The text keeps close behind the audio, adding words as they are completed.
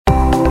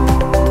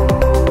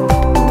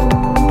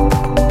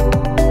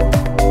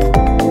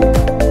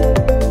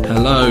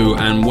Hello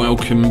and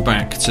welcome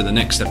back to the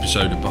next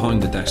episode of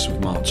Behind the Desk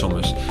with Mark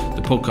Thomas,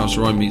 the podcast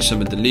where I meet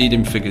some of the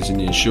leading figures in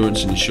the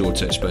insurance and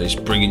insurtech space,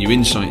 bringing you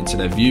insight into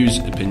their views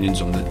and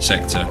opinions on the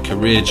sector,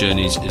 career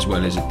journeys, as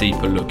well as a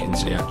deeper look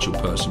into the actual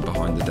person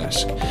behind the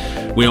desk.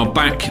 We are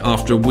back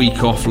after a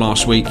week off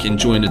last week,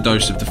 enjoying a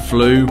dose of the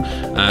flu,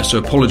 so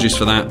apologies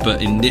for that, but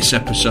in this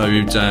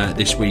episode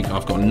this week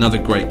I've got another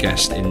great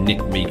guest in Nick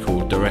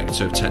Meikle,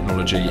 Director of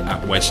Technology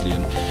at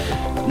Wesleyan.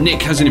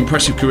 Nick has an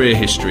impressive career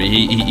history.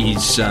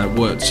 He's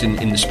worked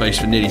in the space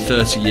for nearly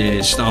 30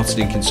 years, started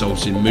in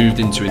consulting, moved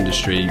into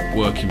industry,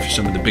 working for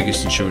some of the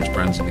biggest insurance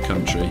brands in the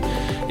country.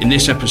 In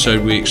this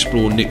episode, we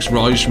explore Nick's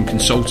rise from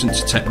consultant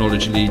to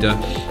technology leader,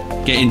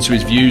 get into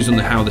his views on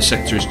how the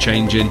sector is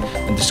changing,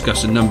 and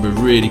discuss a number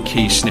of really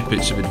key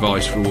snippets of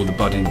advice for all the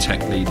budding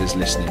tech leaders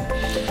listening.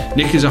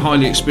 Nick is a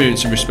highly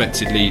experienced and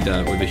respected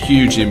leader with a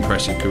hugely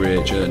impressive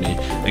career journey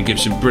and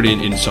gives some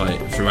brilliant insight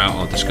throughout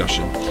our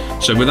discussion.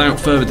 So without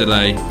further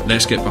delay,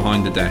 let's get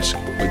behind the desk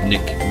with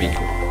Nick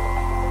Meikle.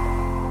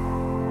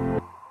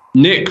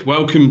 Nick,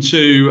 welcome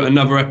to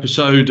another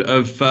episode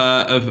of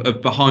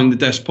Behind the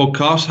Desk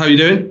podcast. How are you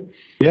doing?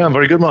 Yeah, I'm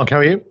very good, Mark. How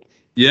are you?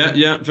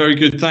 Yeah, very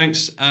good,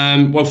 thanks.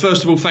 Well,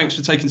 first of all, thanks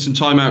for taking some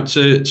time out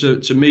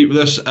to meet with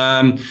us.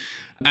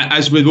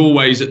 As with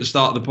always at the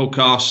start of the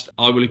podcast,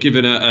 I will have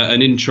given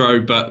an intro,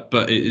 but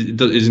it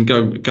doesn't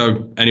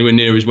go anywhere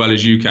near as well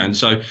as you can.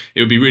 So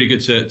it would be really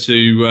good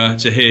to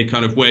hear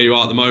kind of where you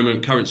are at the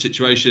moment, current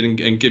situation,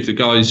 and give the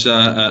guys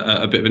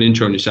a bit of an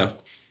intro on yourself.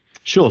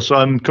 Sure. So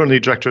I'm currently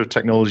Director of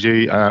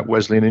Technology at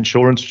Wesleyan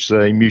Insurance, which is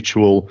a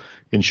mutual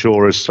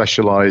insurer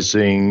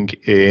specialising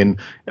in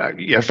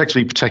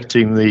effectively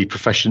protecting the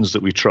professions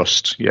that we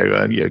trust,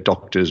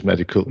 doctors,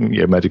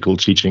 medical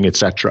teaching,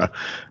 etc.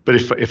 But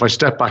if I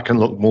step back and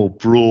look more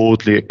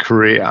broadly at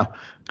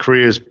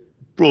career's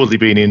broadly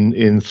been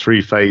in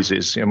three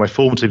phases. My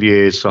formative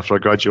years after I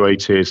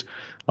graduated,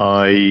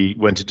 I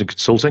went into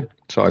consulting.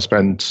 So I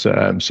spent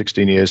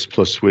 16 years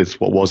plus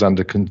with what was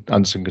Andersen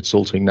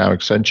Consulting, now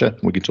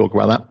Accenture. We can talk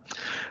about that.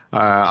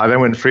 I then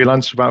went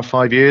freelance for about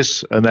 5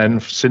 years. And then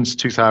since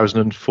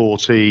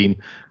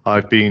 2014,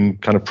 I've been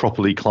kind of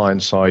properly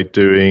client side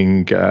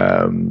doing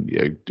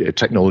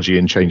technology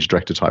and change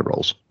director type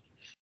roles.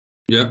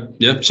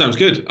 Yeah, sounds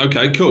good.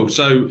 Okay, cool.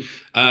 So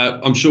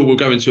I'm sure we'll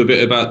go into a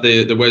bit about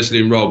the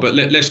Wesleyan role, but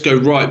let's go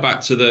right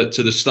back to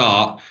the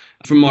start.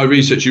 From my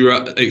research, you were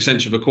at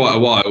Accenture for quite a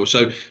while.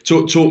 So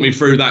talk me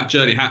through that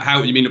journey.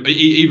 How you mean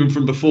even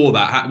from before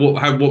that?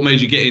 What made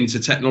you get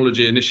into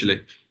technology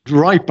initially?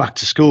 Right back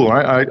to school.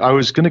 Right? I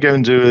was going to go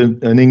and do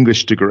an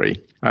English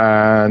degree,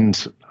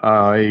 and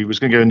I was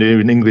going to go and do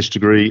an English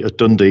degree at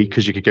Dundee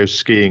because you could go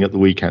skiing at the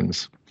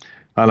weekends.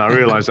 And I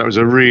realized that was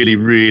a really,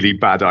 really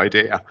bad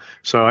idea.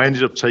 So I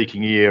ended up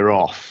taking a year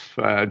off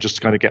just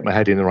to kind of get my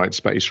head in the right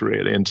space,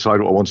 really, and decide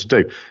what I wanted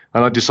to do.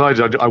 And I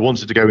decided I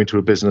wanted to go into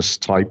a business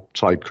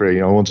type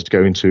career. I wanted to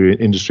go into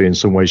industry in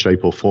some way,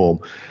 shape or form.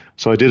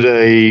 So I did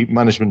a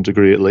management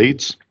degree at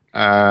Leeds.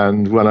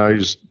 And when I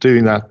was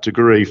doing that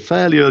degree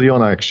fairly early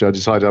on, actually, I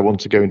decided I wanted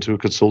to go into a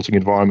consulting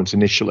environment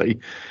initially,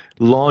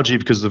 largely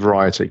because of the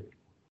variety.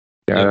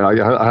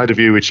 I had a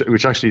view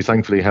which actually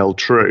thankfully held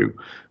true,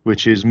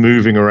 which is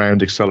moving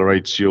around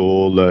accelerates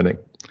your learning.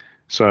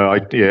 So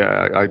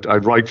I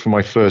right from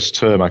my first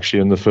term,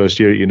 actually, in the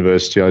first year at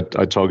university, I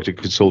targeted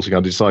consulting.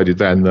 I decided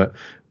then that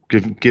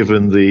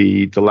given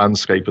the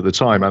landscape at the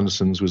time,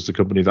 Andersen's was the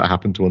company that I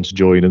happened to want to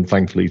join, and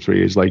thankfully 3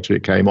 years later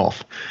it came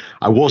off.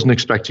 I wasn't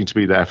expecting to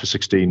be there for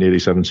 16, nearly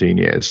 17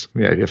 years,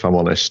 if I'm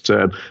honest,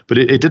 but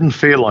it didn't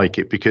feel like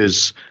it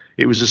because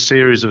it was a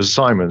series of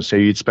assignments. So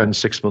you'd spend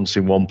 6 months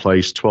in one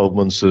place, 12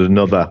 months at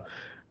another.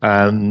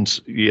 And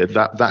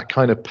that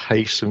kind of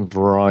pace and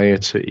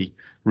variety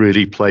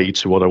really played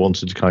to what I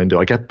wanted to kind of do.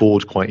 I get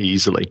bored quite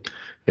easily.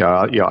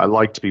 I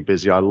like to be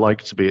busy. I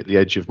like to be at the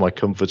edge of my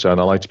comfort zone.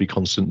 I like to be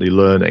constantly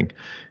learning.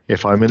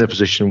 If I'm in a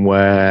position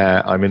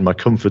where I'm in my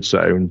comfort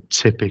zone,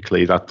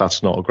 typically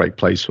that's not a great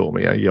place for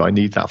me. I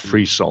need that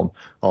frisson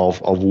of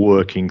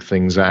working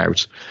things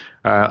out.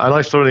 And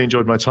I thoroughly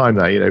enjoyed my time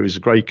there. It was a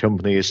great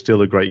company. It's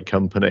still a great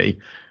company.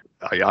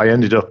 I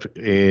ended up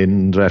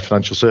in their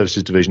financial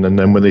services division, and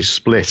then when they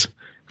split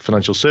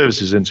financial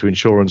services into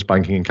insurance,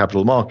 banking, and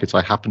capital markets,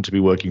 I happened to be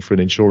working for an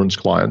insurance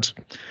client.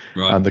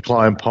 Right. And the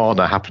client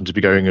partner happened to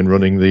be going and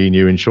running the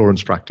new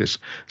insurance practice.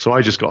 So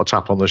I just got a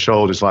tap on the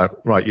shoulder. It's like,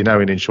 right, you're now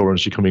in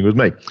insurance, you're coming with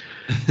me.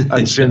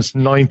 And since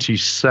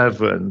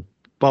 97,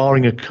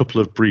 barring a couple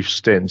of brief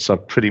stints,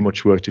 I've pretty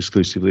much worked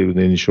exclusively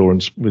within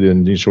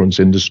the insurance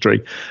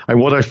industry. And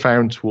what I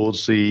found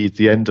towards the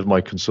end of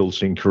my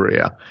consulting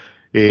career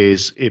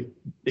is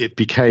it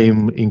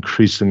became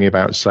increasingly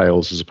about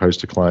sales as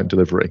opposed to client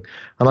delivery.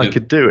 And I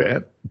could do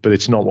it, but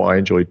it's not what I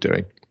enjoyed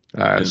doing.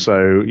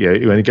 So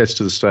when it gets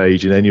to the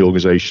stage in any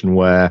organization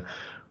where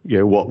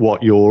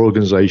what your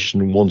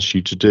organization wants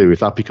you to do, if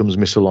that becomes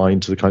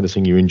misaligned to the kind of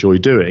thing you enjoy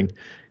doing,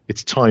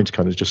 it's time to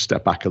kind of just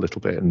step back a little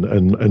bit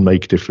and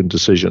make different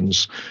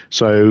decisions.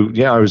 So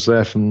I was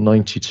there from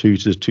 92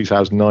 to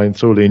 2009,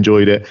 thoroughly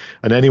enjoyed it.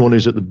 And anyone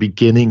who's at the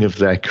beginning of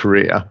their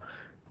career,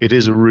 it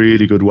is a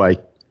really good way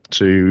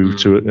to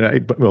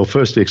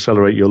firstly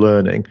accelerate your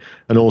learning,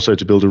 and also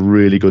to build a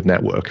really good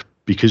network,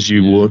 because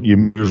you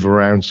move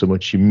around so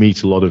much, you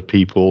meet a lot of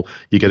people,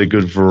 you get a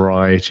good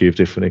variety of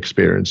different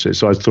experiences.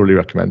 So I thoroughly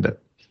recommend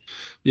it.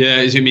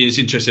 Yeah, it's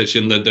interesting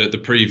actually. On the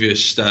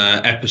previous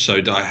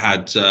episode, I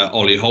had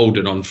Ollie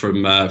Holden on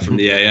from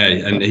the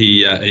AA, and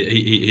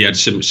he had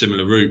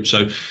similar route.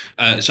 So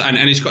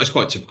it's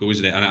quite typical,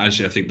 isn't it? And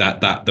actually, I think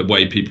that the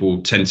way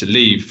people tend to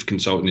leave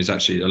consulting is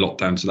actually a lot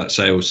down to that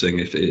sales thing.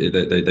 If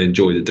they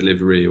enjoy the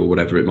delivery or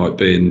whatever it might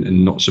be,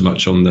 and not so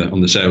much on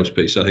the sales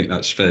piece. So I think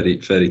that's fairly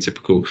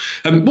typical.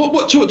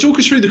 Talk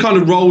us through the kind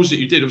of roles that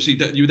you did.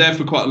 Obviously, you were there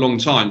for quite a long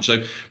time.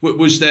 So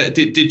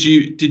did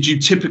you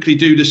typically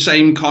do the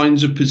same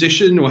kinds of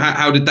position, or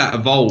how did that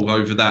evolve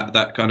over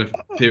that kind of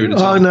period of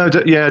time? Oh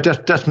no,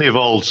 definitely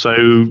evolved. So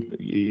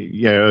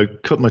I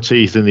cut my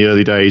teeth in the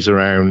early days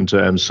around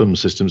some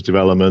systems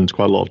development,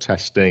 quite a lot of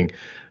testing.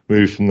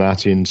 Moved from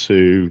that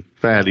into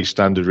fairly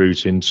standard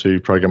route into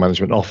program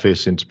management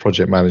office, into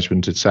project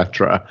management,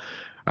 etc.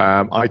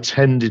 I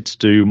tended to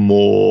do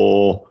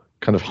more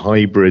kind of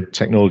hybrid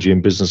technology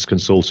and business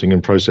consulting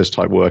and process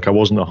type work. I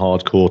wasn't a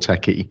hardcore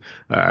techie.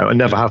 I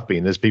never have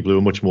been. There's people who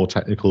are much more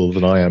technical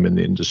than I am in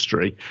the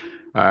industry.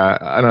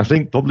 And I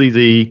think probably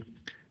the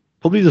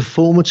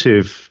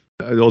formative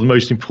or the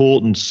most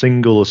important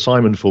single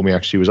assignment for me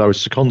actually was I was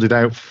seconded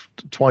out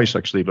twice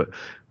actually, but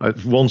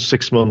once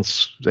 6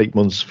 months, 8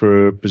 months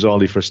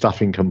bizarrely for a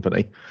staffing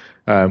company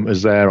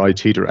as their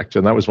IT director.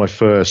 And that was my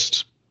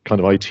first kind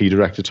of IT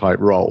director type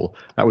role.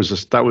 That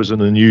was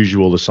an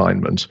unusual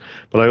assignment.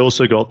 But I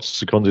also got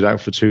seconded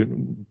out for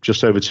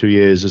just over 2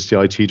 years as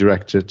the IT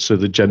director to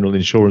the general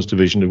insurance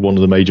division of one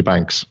of the major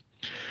banks.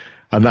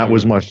 And that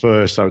was my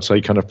first, I would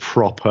say, kind of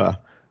proper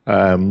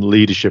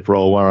leadership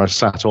role, where I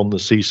sat on the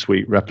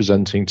C-suite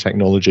representing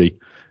technology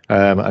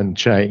and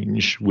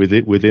change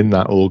within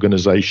that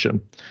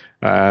organization.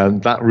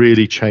 And that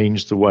really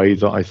changed the way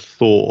that I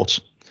thought,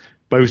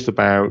 both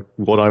about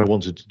what I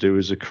wanted to do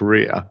as a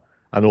career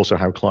and also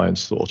how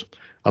clients thought.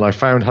 And I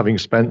found, having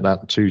spent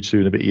that two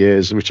and a bit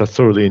years, which I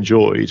thoroughly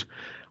enjoyed,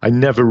 I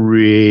never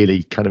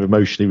really kind of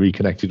emotionally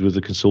reconnected with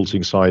the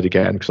consulting side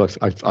again, because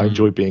I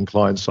enjoy being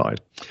client side.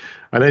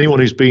 And anyone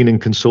who's been in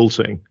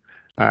consulting,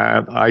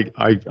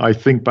 I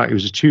think back, it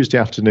was a Tuesday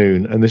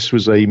afternoon, and this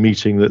was a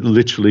meeting that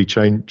literally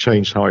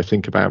changed how I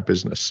think about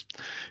business.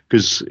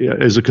 Because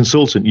as a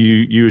consultant,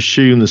 you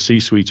assume the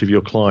C-suite of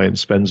your client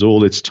spends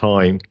all its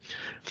time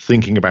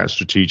thinking about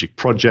strategic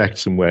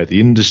projects and where the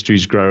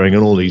industry's growing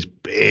and all these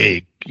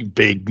big,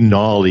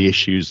 gnarly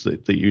issues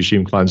that you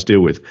assume clients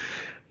deal with.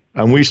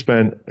 And we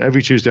spent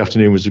every Tuesday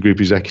afternoon was the group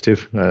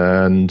executive,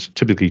 and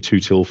typically 2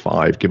 till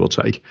 5, give or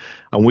take.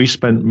 And we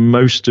spent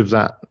most of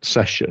that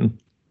session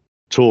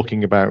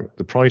talking about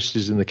the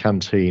prices in the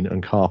canteen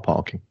and car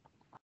parking.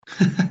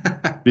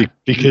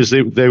 Because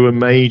they were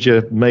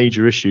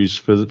major issues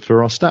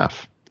for our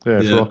staff, for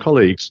our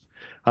colleagues.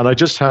 And I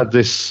just had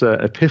this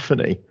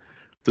epiphany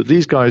that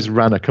these guys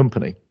ran a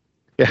company.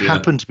 It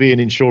happened to be an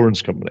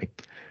insurance company.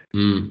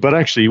 But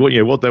actually,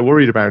 what they're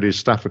worried about is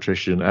staff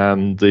attrition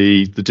and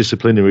the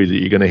disciplinary that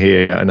you're going to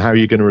hear, and how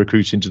you're going to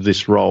recruit into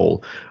this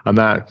role, and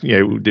that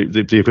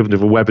the equivalent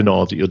of a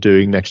webinar that you're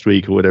doing next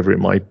week or whatever it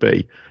might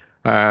be.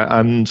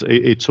 And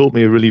it taught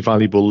me a really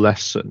valuable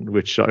lesson,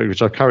 which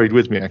I've carried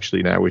with me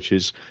actually now, which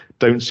is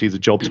don't see the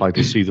job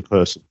title, see the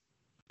person.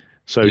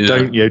 So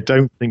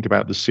don't think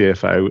about the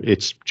CFO,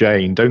 it's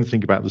Jane. Don't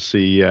think about the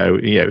CEO,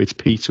 it's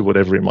Peter,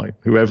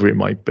 whoever it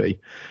might be.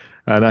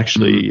 And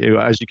actually,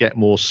 as you get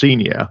more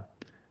senior,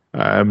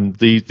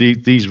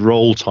 these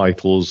role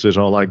titles that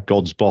are like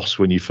God's boss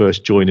when you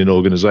first join an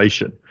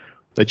organization,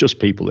 they're just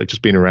people. They've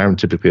just been around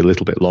typically a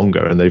little bit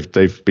longer, and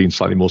they've been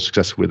slightly more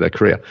successful with their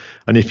career.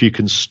 And if you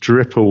can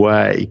strip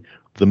away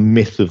the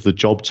myth of the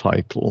job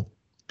title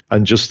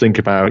and just think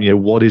about,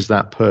 what is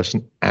that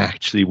person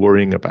actually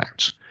worrying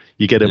about,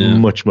 you get a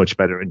much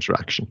better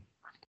interaction.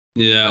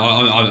 Yeah,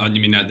 I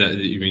mean that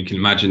you can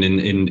imagine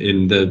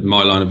in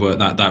my line of work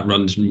that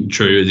runs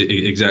true.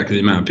 Exactly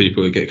the amount of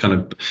people that get kind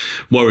of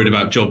worried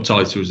about job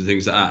titles and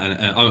things like that.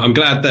 And I'm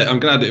glad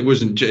that it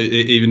wasn't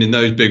even in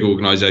those big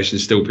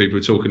organisations. Still, people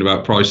are talking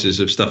about prices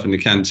of stuff in the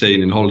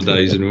canteen and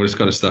holidays and all this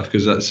kind of stuff,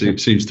 because that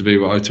seems to be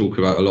what I talk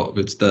about a lot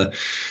with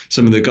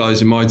some of the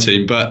guys in my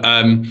team. But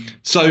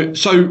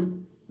so.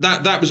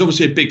 That was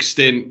obviously a big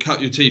stint. Cut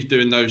your teeth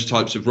doing those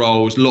types of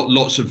roles.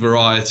 Lots of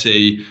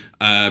variety.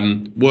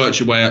 Worked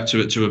your way up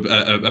to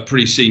a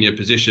pretty senior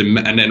position,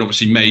 and then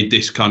obviously made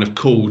this kind of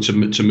call to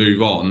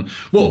move on.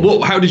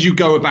 How did you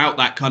go about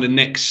that kind of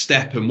next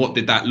step, and what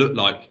did that look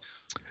like?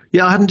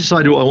 Yeah, I hadn't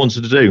decided what I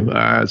wanted to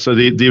do. So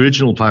the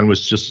original plan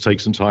was just to take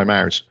some time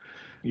out.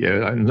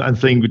 Yeah, and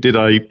think, did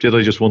I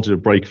just wanted a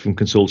break from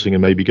consulting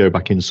and maybe go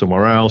back in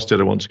somewhere else? Did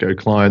I want to go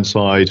client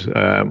side?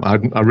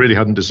 I really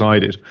hadn't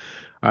decided.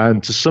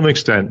 And to some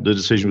extent, the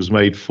decision was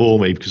made for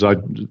me, because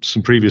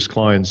some previous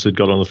clients had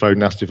got on the phone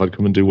and asked if I'd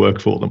come and do work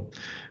for them.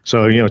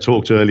 So, I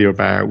talked earlier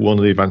about one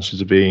of the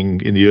advantages of being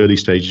in the early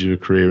stages of a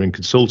career in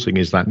consulting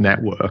is that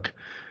network.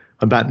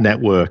 And that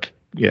network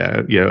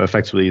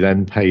effectively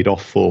then paid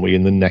off for me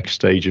in the next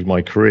stage of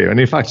my career, and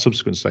in fact,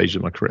 subsequent stages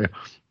of my career.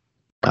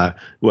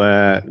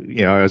 Where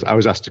I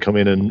was asked to come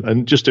in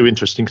and just do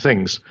interesting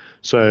things.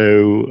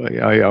 So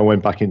I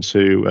went back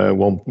into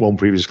one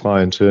previous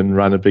client and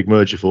ran a big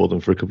merger for them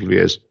for a couple of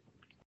years.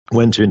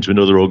 Went into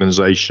another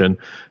organisation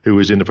who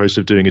was in the process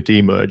of doing a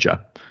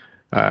demerger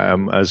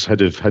as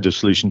head of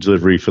solution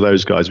delivery for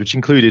those guys, which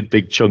included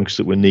big chunks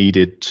that were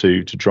needed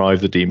to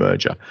drive the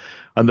demerger.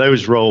 And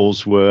those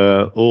roles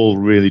were all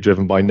really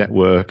driven by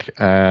network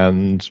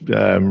and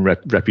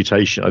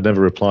reputation. I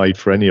never applied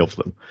for any of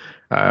them.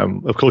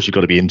 Of course, you've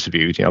got to be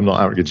interviewed. I'm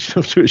not arrogant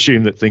enough to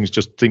assume that things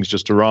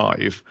just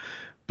arrive,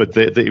 but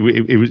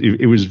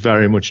it was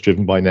very much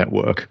driven by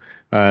network.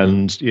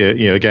 And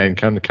again,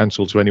 can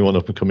cancel to anyone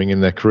up and coming in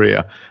their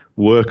career.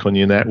 Work on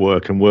your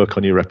network and work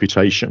on your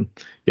reputation.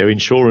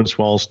 Insurance,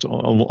 whilst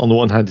on the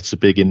one hand it's a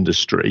big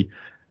industry,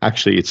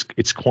 actually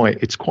it's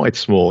quite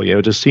small.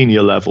 At a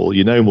senior level,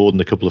 more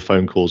than a couple of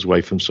phone calls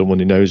away from someone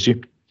who knows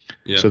you.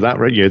 Yeah. So that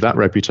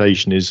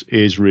reputation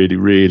is really,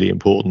 really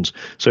important.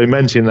 So it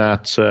meant in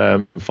that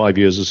 5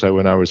 years or so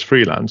when I was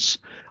freelance,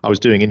 I was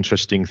doing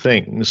interesting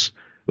things,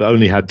 but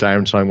only had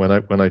downtime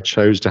when I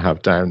chose to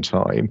have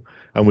downtime,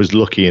 and was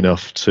lucky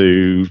enough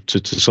to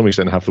some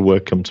extent have the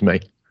work come to me.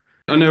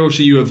 I know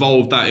obviously you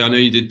evolved that. I know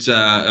you did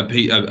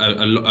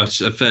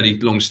a fairly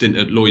long stint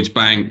at Lloyds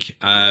Bank,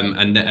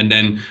 and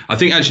then I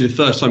think actually the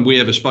first time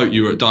we ever spoke,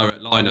 you were at Direct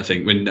Line. I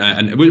think when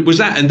was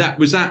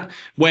that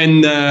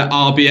when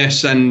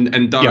RBS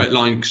and Direct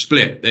Line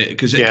split?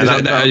 Because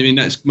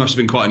that must have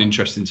been quite an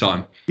interesting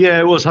time. Yeah,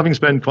 it was. Having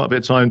spent quite a bit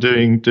of time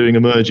doing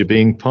a merger,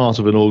 being part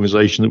of an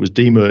organisation that was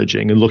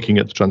demerging and looking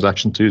at the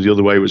transaction to the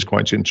other way was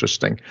quite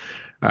interesting.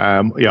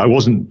 I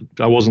wasn't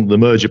the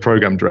merger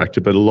program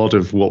director, but a lot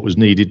of what was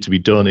needed to be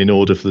done in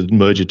order for the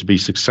merger to be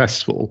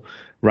successful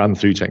ran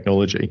through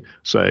technology.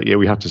 So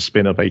we had to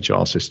spin up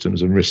HR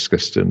systems and risk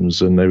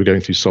systems, and they were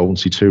going through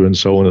Solvency II and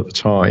so on at the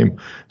time.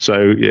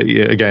 So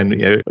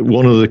again,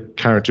 one of the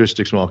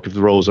characteristics, Mark, of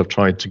the roles I've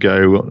tried to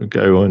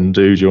go and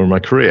do during my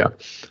career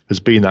has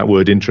been that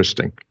word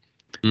interesting.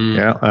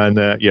 Yeah, and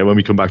when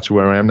we come back to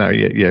where I am now,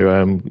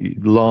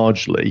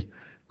 largely.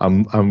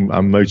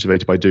 I'm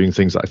motivated by doing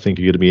things that I think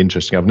are going to be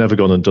interesting. I've never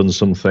gone and done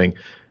something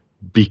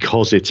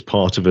because it's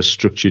part of a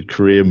structured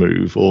career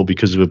move or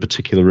because of a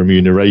particular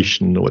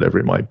remuneration or whatever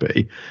it might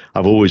be.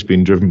 I've always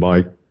been driven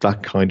by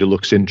that kind of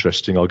looks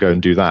interesting. I'll go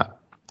and do that.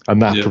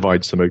 And that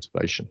provides the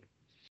motivation.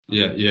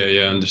 Yeah,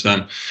 I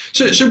understand.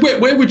 So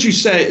where would you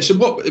say? So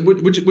what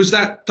was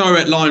that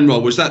Direct Line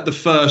role? Was that the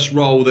first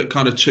role that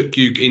kind of took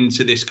you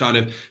into this kind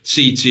of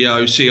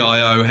CTO,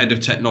 CIO, head of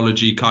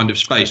technology kind of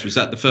space? Was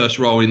that the first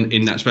role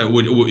in that space?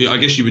 I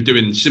guess you were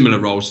doing similar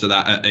roles to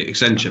that at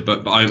Accenture,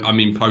 but I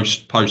mean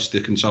post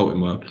the consulting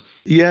world.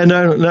 Yeah,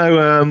 no.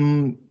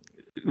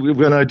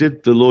 When I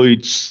did the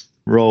Lloyds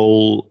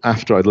role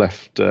after I'd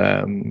left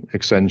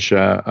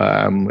Accenture,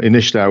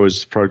 initially I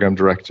was program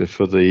director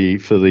for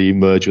the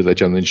merger with their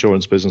general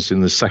insurance business.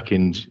 In the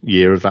second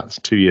year of that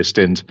 2-year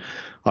stint,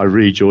 I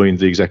rejoined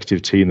the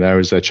executive team there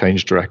as their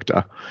change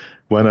director.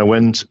 When I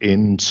went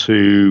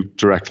into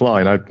Direct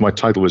Line, my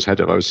title was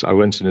I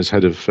went in as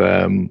head of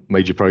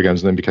major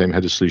programs and then became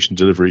head of solution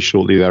delivery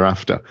shortly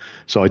thereafter.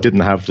 So I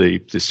didn't have the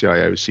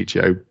CIO,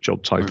 CTO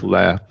job title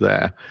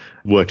there.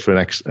 Worked for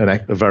a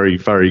very,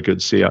 very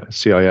good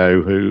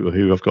CIO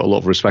who I've got a lot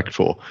of respect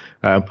for.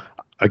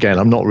 Again,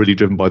 I'm not really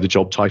driven by the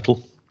job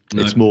title.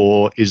 No. It's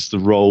more, is the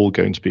role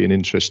going to be an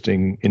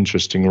interesting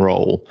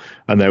role?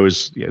 And there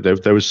was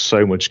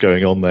so much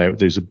going on there.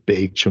 There's a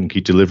big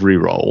chunky delivery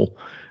role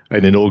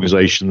in an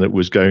organization that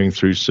was going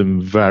through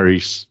some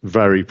very,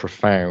 very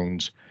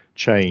profound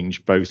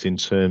change, both in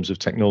terms of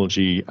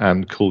technology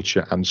and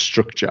culture and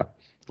structure,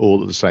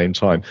 all at the same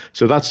time.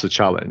 So that's the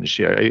challenge.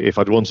 If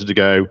I'd wanted to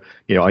go,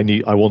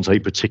 I want a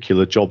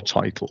particular job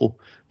title,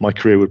 my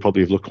career would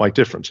probably have looked quite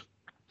different.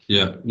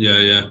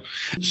 Yeah.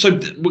 So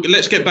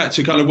let's get back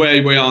to kind of where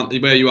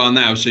you are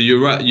now. So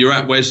you're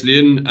at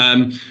Wesleyan.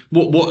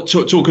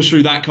 Talk us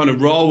through that kind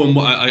of role and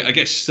what I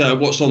guess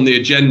what's on the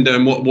agenda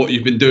and what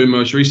you've been doing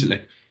most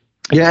recently.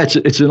 Yeah,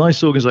 it's a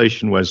nice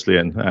organisation,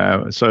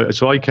 Wesleyan.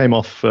 So I came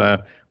off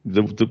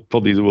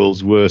probably the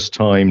world's worst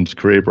timed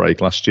career break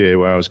last year,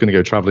 where I was going to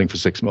go travelling for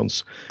 6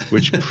 months,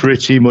 which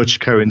pretty much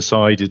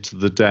coincided to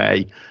the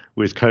day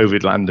with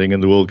COVID landing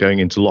and the world going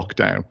into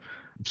lockdown.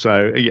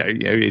 So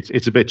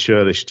it's a bit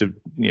churlish to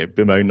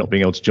bemoan not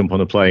being able to jump on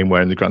a plane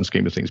where, in the grand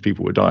scheme of things,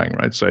 people were dying,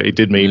 right? So it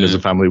did mean as a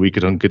family we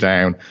could hunker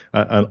down,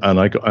 and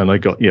I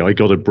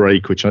got a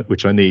break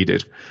which I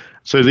needed.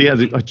 So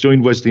I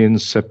joined Wesleyan in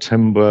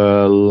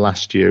September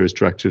last year as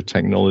director of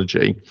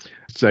technology.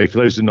 So for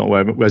those who are not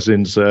aware,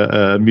 Wesleyan's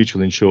a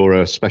mutual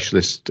insurer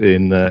specialist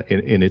in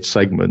its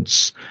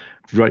segments.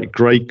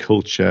 Great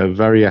culture,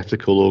 very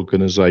ethical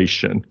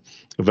organisation,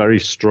 a very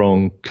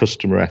strong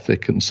customer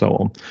ethic and so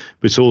on.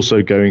 But it's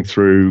also going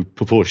through,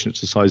 proportionate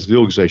to the size of the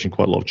organisation,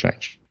 quite a lot of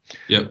change.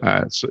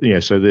 Yeah. So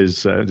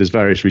there's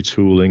various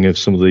retooling of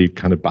some of the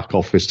kind of back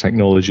office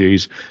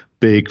technologies,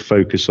 big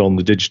focus on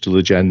the digital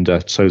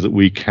agenda, so that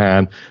we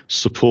can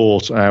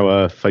support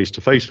our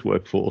face-to-face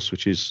workforce,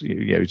 which is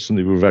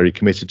something we're very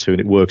committed to, and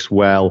it works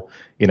well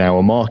in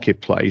our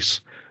marketplace,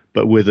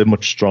 but with a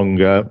much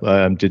stronger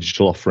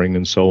digital offering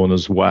and so on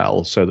as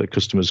well, so that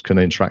customers can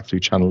interact through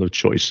channel of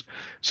choice.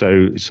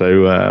 We're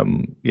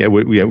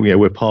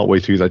partway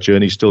through that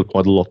journey. Still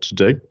quite a lot to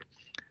do.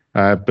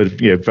 But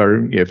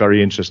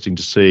very interesting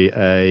to see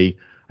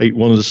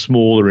one of the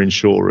smaller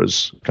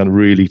insurers kind of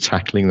really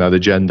tackling that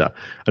agenda.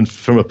 And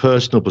from a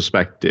personal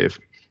perspective,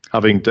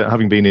 having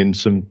been in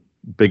some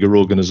bigger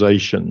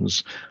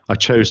organisations, I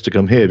chose to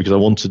come here because I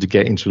wanted to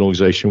get into an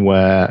organisation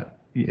where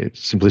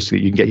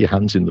simplistically you can get your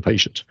hands in the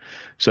patient.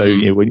 So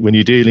when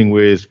you're dealing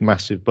with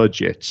massive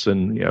budgets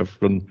and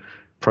from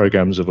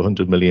programs of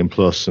 100 million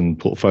plus and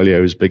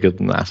portfolios bigger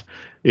than that,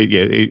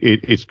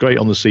 it's great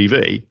on the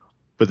CV.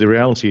 But the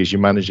reality is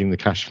you're managing the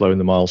cash flow and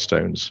the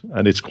milestones,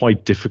 and it's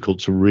quite difficult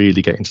to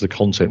really get into the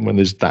content when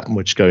there's that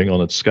much going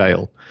on at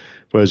scale.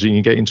 Whereas when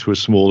you get into a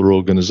smaller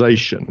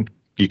organization,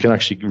 you can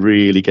actually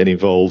really get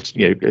involved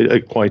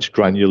at quite a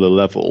granular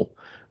level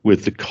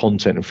with the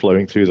content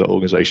flowing through that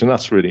organization.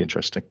 That's really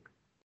interesting.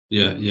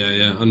 Yeah,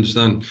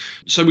 understand.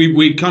 So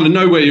we kind of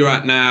know where you're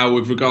at now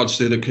with regards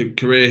to the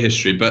career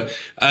history, but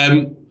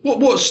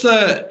what's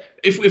the...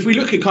 If we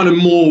look at kind of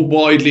more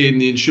widely in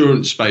the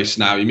insurance space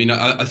now,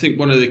 I think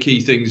one of the key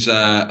things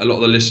a lot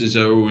of the listeners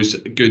are always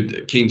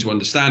keen to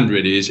understand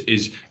really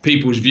is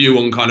people's view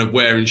on kind of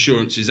where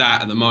insurance is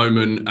at the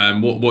moment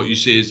and what you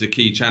see as the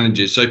key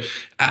challenges. So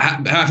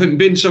having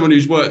been someone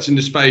who's worked in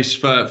the space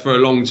for a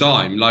long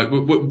time, like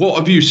what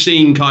have you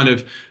seen how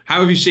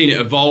have you seen it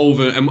evolve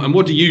and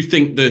what do you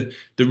think the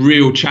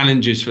real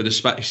challenges for the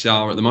space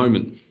are at the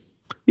moment?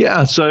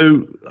 Yeah,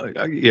 so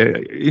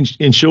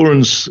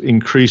insurance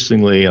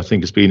increasingly, I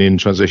think, has been in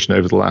transition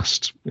over the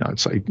last, I'd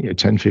say,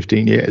 10,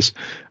 15 years.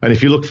 And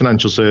if you look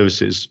financial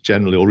services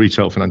generally, or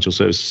retail financial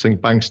services, I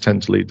think banks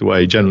tend to lead the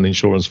way. General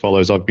insurance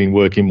follows. I've been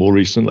working more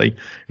recently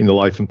in the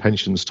life and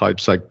pensions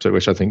type sector,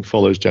 which I think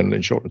follows general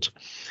insurance.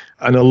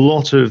 And a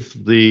lot of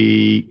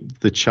the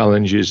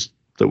challenges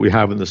that we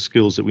have and the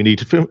skills that we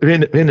need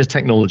in the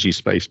technology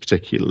space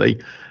particularly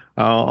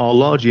are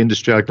largely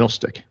industry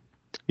agnostic.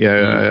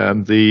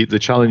 The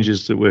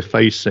challenges that we're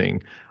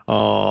facing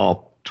are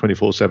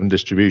 24/7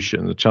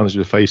 distribution. The challenges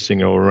we're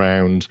facing are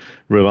around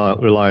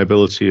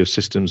reliability of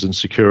systems and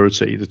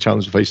security. The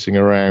challenges we're facing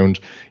around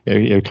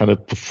kind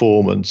of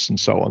performance and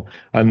so on.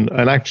 And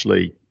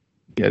actually,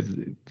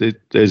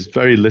 there's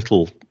very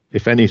little,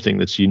 if anything,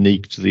 that's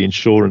unique to the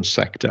insurance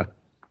sector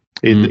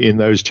in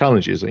those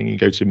challenges. And you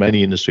can go to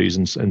many industries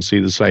and see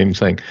the same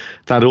thing.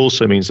 That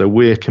also means that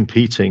we're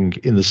competing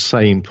in the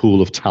same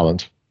pool of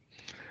talent.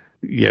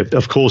 Yeah,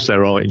 of course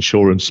there are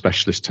insurance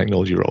specialist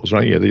technology roles,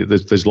 right?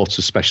 There's lots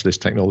of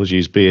specialist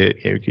technologies, be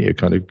it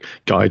kind of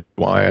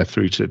Guidewire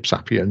through to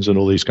Sapiens and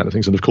all these kind of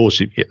things. And of course,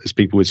 there's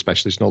people with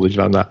specialist knowledge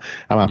around that.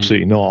 I'm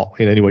absolutely not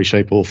in any way,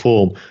 shape, or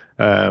form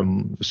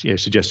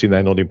suggesting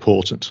they're not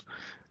important.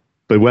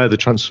 But where the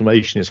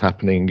transformation is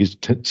happening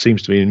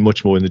seems to be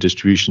much more in the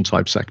distribution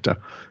type sector.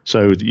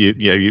 So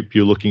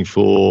you're looking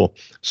for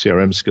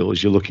CRM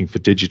skills, you're looking for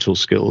digital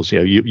skills.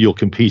 You're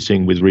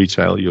competing with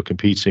retail, you're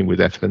competing with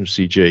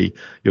FMCG,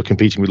 you're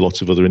competing with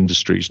lots of other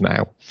industries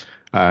now,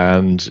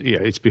 and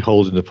it's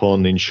beholden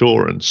upon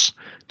insurance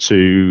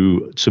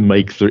to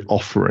make the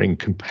offering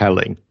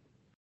compelling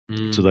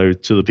to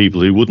the people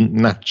who wouldn't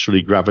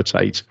naturally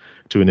gravitate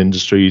to an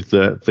industry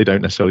that they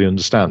don't necessarily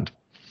understand.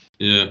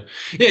 Yeah,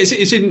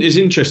 it's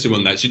interesting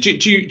on that. So do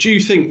you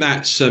think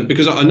that's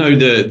because I know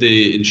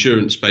the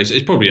insurance space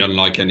is probably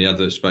unlike any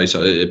other space,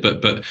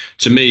 but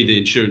to me the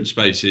insurance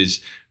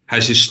space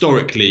has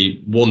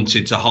historically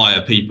wanted to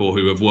hire people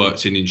who have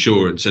worked in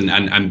insurance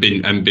and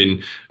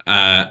been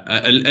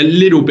a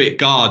little bit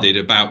guarded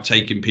about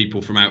taking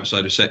people from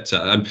outside of sector.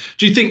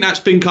 Do you think that's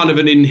been kind of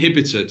an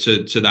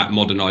inhibitor to that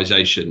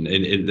modernisation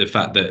in the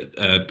fact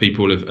that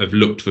people have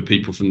looked for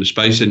people from the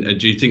space, and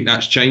do you think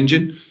that's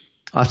changing?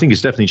 I think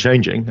it's definitely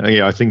changing.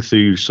 I think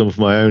through some of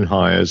my own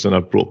hires, and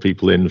I've brought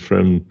people in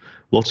from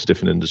lots of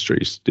different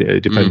industries,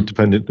 dependent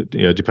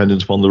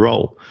upon the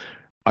role.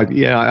 I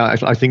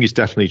think it's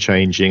definitely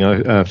changing.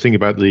 I think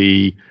about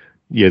the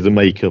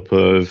makeup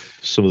of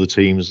some of the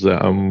teams that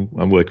I'm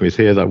working with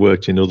here that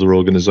worked in other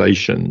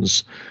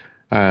organisations,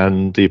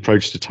 and the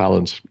approach to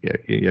talent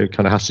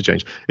kind of has to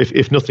change.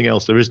 If nothing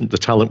else, there isn't the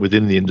talent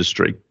within the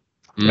industry.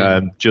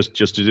 Just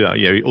to do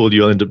that, all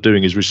you'll end up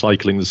doing is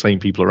recycling the same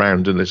people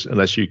around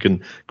unless you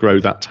can grow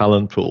that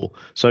talent pool.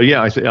 So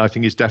I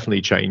think it's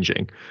definitely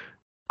changing.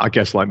 I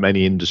guess like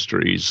many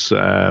industries,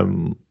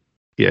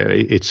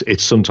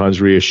 it's sometimes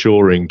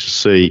reassuring to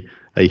see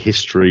a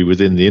history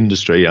within the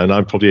industry. And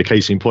I'm probably a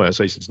case in point. I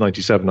say since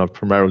 '97, I've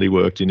primarily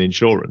worked in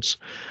insurance.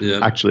 Yeah.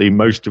 Actually,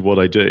 most of what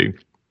I do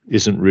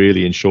isn't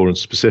really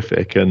insurance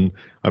specific. And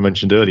I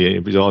mentioned earlier,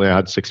 I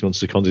had 6 months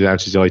seconded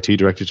out as the IT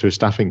director to a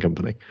staffing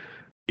company.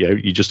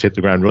 You just hit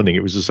the ground running.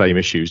 It was the same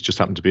issues, just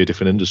happened to be a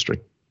different industry.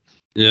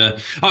 Yeah,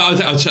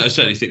 I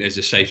certainly think there's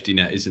a safety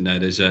net, isn't there?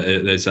 There's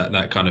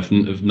that kind of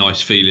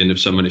nice feeling of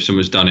someone, if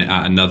someone's done it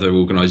at another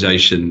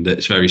organisation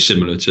that's very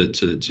similar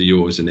to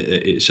yours, and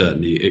it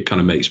certainly, it kind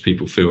of makes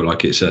people feel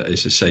like it's a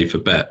safer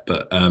bet.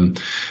 But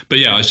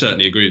yeah, I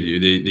certainly agree with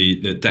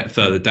you. The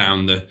further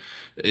down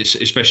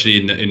especially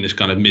in this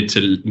kind of mid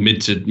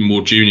to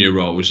more junior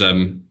roles,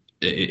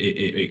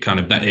 it kind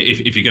of,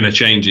 if you're going to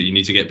change it, you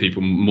need to get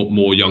people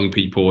more young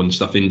people and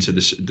stuff into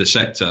the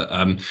sector,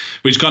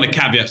 which kind of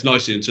caveats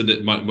nicely into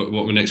what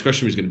my next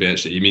question was going to be.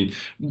 Actually, I mean,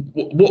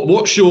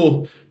 what's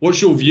your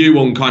view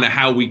on kind of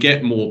how we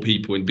get more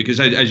people in? Because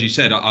as you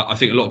said, I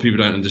think a lot of people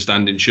don't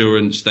understand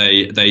insurance.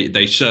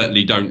 They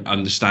certainly don't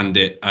understand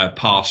it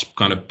past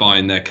kind of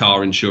buying their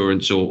car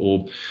insurance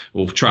or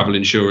travel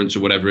insurance or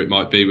whatever it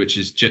might be, which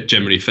is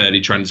generally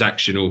fairly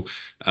transactional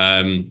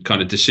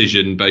kind of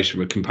decision based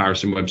from a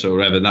comparison website or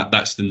whatever.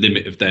 That's the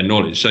limit of their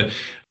knowledge. So,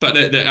 but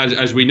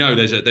as we know,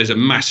 there's a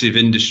massive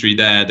industry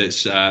there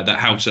that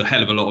helps a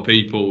hell of a lot of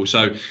people.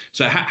 So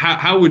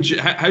how do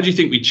you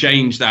think we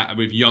change that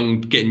with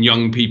getting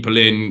young people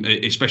in,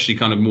 especially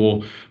kind of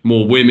more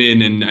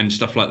women and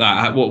stuff like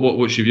that?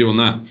 What's your view on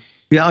that?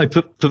 Yeah,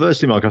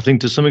 perversely, Mark, I think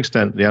to some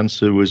extent the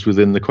answer was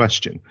within the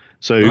question.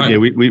 So right.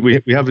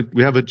 We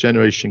have a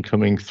generation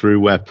coming through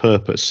where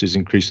purpose is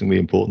increasingly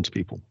important to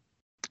people.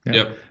 Yeah.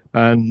 Yep.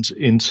 And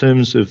in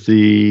terms of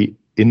the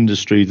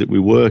industry that we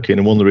work in,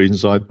 and one of the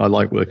reasons I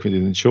like working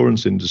in the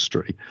insurance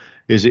industry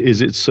is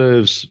it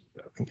serves,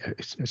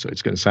 so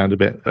it's going to sound a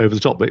bit over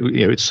the top, but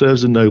it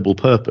serves a noble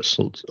purpose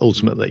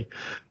ultimately.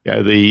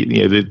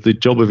 The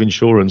job of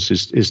insurance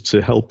is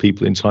to help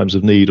people in times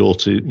of need, or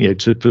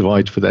to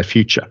provide for their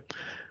future.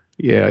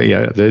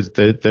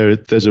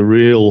 There's a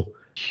real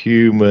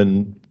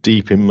human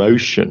deep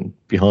emotion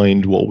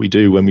behind what we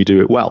do when we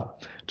do it well.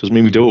 Doesn't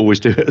mean we don't always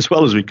do it as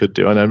well as we could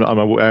do, and I'm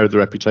aware of the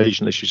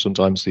reputation issue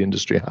sometimes the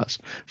industry has,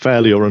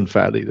 fairly or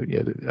unfairly.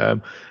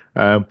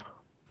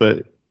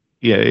 But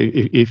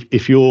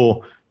if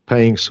you're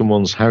paying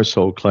someone's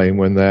household claim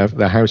when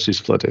their house is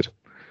flooded,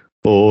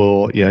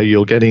 or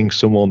you're getting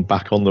someone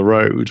back on the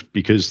road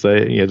because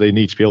they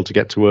need to be able to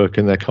get to work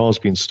and their car's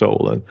been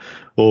stolen,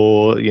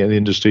 or the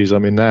industries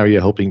I'm in now,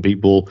 you're helping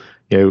people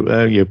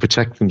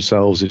protect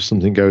themselves if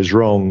something goes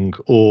wrong,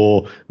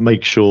 or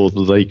make sure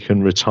that they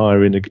can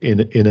retire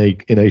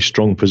in a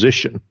strong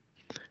position.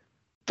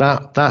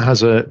 That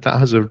has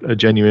a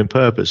genuine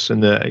purpose.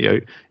 And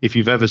if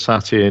you've ever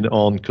sat in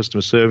on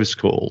customer service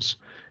calls,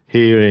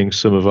 hearing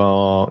some of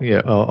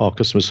our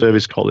customer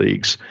service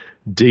colleagues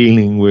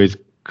dealing with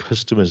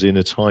customers in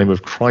a time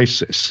of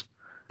crisis,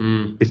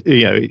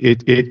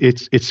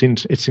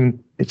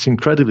 it's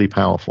incredibly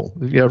powerful.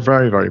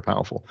 Very, very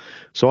powerful.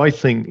 So I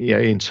think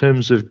in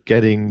terms of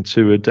getting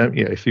to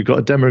if you've got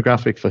a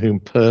demographic for whom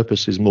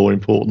purpose is more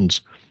important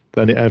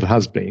than it ever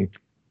has been,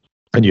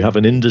 and you have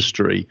an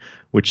industry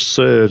which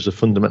serves a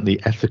fundamentally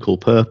ethical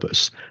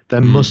purpose,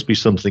 there must be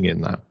something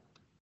in that.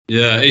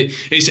 Yeah,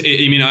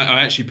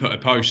 I actually put a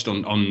post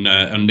on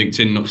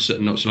LinkedIn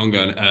not so long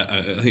ago.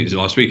 I think it was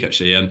last week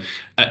actually,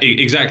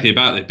 exactly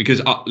about it, because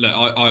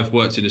I've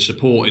worked in the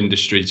support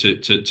industry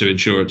to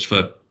insurance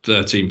for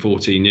 13,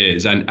 14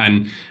 years, and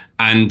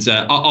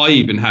I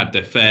even had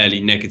a fairly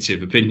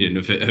negative opinion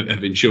of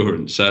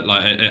insurance. And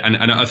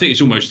I think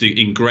it's almost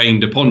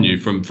ingrained upon you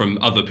from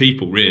other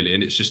people, really,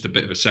 and it's just a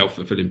bit of a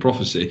self-fulfilling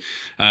prophecy.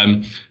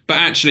 But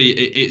actually,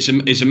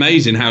 it's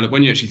amazing how,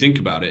 when you actually think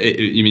about it,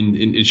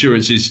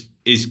 insurance is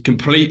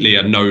completely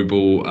a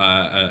noble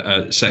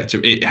sector.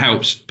 It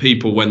helps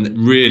people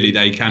when really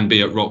they can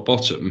be at rock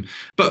bottom.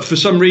 But for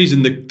some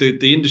reason,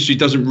 the industry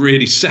doesn't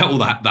really sell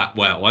that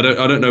well. I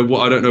don't know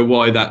why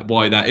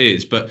that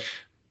is, but.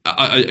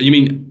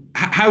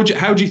 How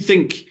do you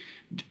think?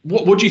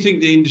 What do you think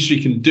the industry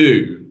can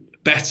do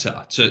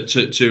better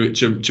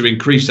to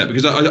increase that?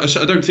 Because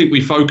I don't think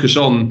we focus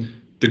on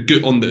the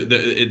good.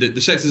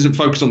 The sector doesn't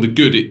focus on the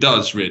good it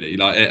does, really.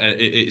 Like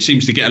it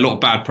seems to get a lot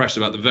of bad press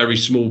about the very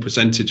small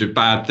percentage of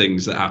bad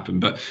things that happen,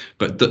 but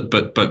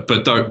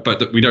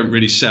we don't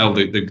really sell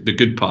the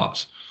good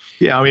parts.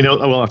 Yeah,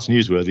 well, that's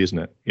newsworthy, isn't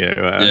it?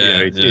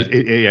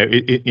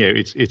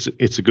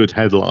 It's a good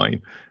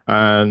headline,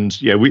 and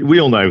we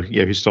all know.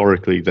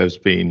 Historically, there's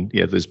been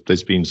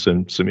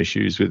some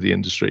issues with the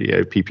industry.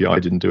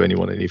 PPI didn't do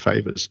anyone any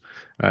favors.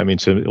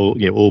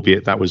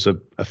 Albeit that was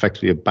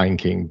effectively a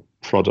banking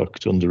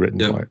product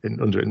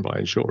underwritten by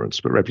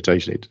insurance, but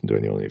reputationally it didn't do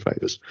anyone any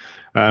favors.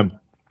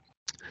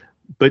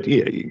 But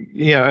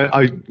you're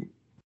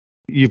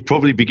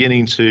probably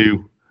beginning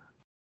to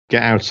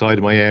get outside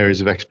of my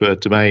areas of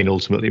expert domain.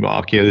 Ultimately,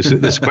 Mark, there's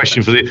a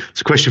question for the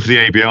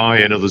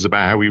ABI and others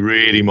about how we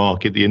really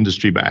market the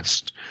industry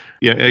best.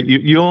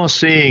 You are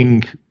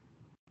seeing,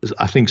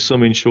 I think,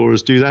 some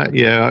insurers do that.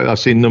 I've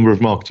seen a number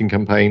of marketing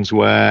campaigns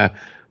where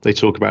they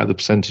talk about the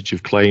percentage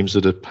of claims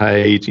that are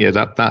paid.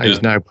 That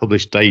is now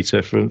published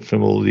data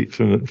from all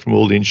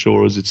the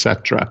insurers,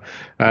 etc.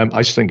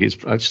 I just don't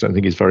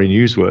think it's very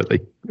newsworthy.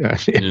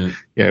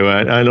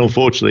 And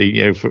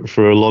unfortunately,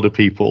 for a lot of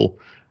people,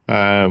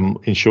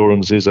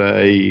 Insurance is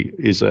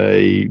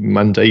a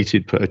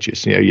mandated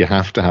purchase. You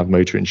have to have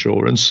motor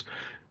insurance.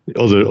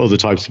 Other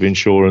types of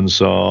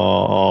insurance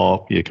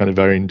are kind of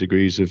varying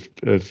degrees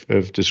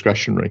of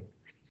discretionary.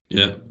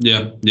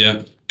 Yeah.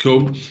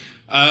 Cool.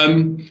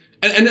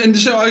 And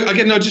so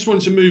I just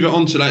wanted to move it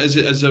on to that,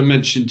 as I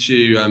mentioned to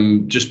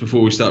you just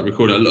before we start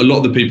recording. A lot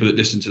of the people that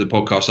listen to the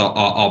podcast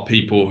are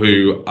people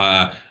who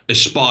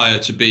aspire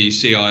to be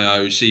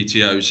CIO,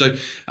 CTO. So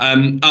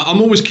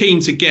I'm always keen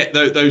to get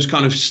those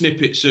kind of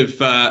snippets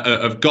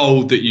of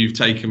gold that you've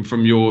taken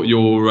from your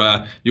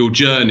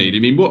journey. I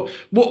mean,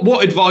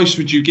 what advice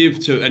would you give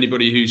to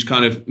anybody who's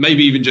kind of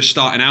maybe even just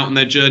starting out on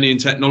their journey in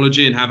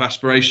technology and have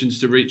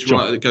aspirations to reach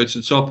go to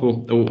the top,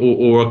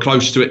 or are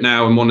close to it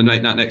now and want to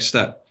make that next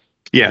step?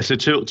 Yeah, so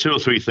two or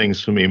three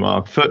things for me,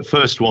 Mark.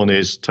 First one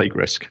is take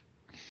risk.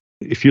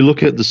 If you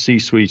look at the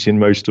C-suite in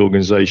most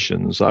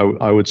organizations,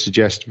 I would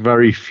suggest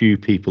very few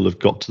people have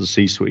got to the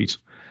C-suite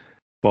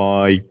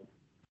by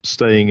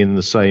staying in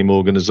the same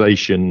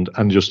organization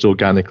and just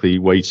organically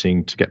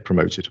waiting to get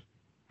promoted.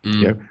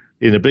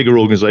 In the bigger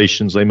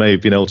organizations, they may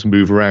have been able to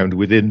move around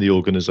within the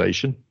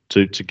organization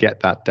to get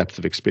that depth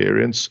of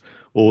experience,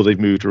 or they've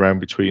moved around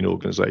between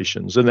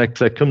organizations. And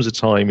there comes a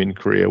time in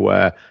career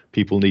where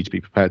people need to be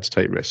prepared to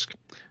take risk.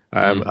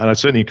 And I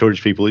certainly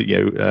encourage people,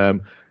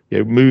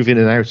 move in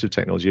and out of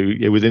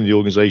technology. Within the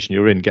organization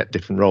you're in, get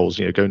different roles.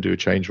 Go and do a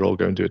change role,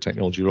 go and do a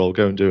technology role,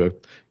 go and do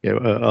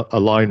a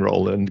line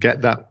role, and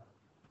get that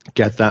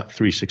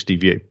 360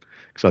 view.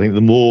 Because I think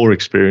the more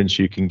experience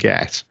you can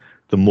get,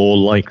 the more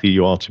likely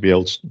you are to be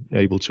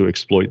able to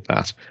exploit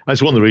that.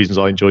 That's one of the reasons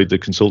I enjoyed the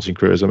consulting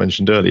career, as I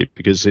mentioned earlier,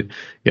 because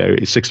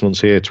it's 6 months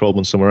here, 12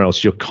 months somewhere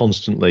else. You're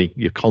constantly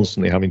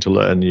having to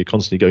learn. You're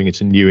constantly going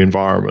into new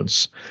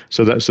environments.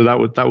 So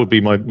that would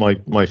be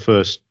my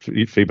first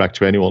feedback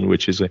to anyone,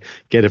 which is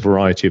get a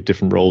variety of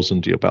different roles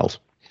under your belt.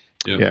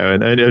 Yeah,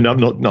 and I'm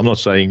not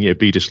saying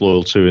be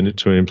disloyal to an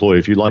employer.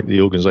 If you like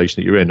the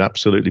organization that you're in,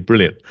 absolutely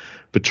brilliant.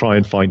 But try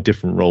and find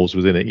different roles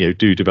within it.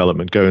 Do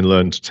development, go and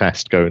learn to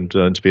test, go and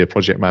learn to be a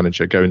project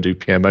manager, go and do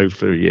PMO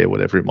for a year,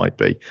 whatever it might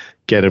be.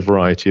 Get a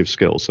variety of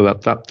skills. So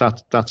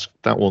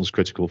that one's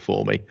critical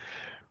for me.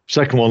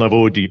 Second one I've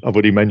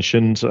already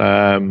mentioned.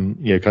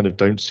 Kind of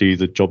don't see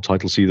the job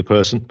title, see the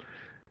person.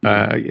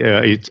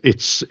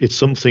 It's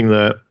something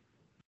that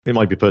it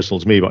might be personal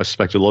to me, but I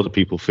suspect a lot of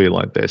people feel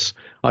like this.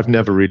 I've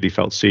never really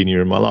felt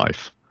senior in my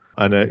life,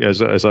 and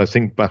as I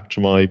think back to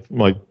my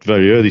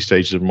very early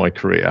stages of my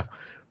career.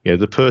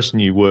 The person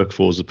you work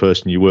for is the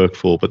person you work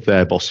for, but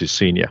their boss is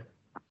senior,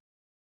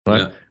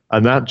 right? Yeah.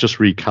 And that just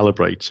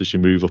recalibrates as you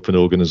move up an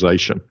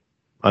organization,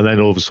 and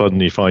then all of a sudden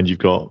you find you've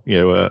got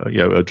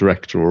a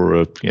director or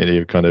a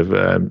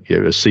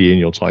a C in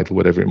your title,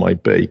 whatever it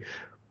might be,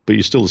 but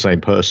you're still the same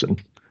person,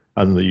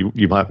 and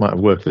you might have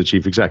worked for the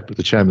chief exec, but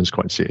the chairman's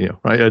quite senior,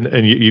 right?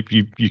 And you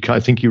kind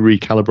of think you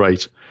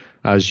recalibrate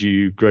as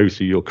you grow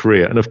through your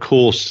career, and of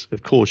course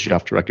you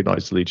have to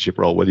recognize the leadership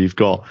role, whether you've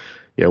got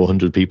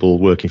 100 people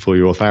working for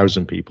you or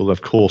 1,000 people.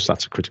 Of course,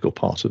 that's a critical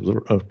part of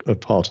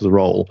the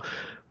role.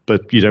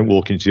 But you don't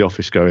walk into the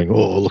office going,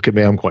 "Oh, look at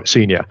me, I'm quite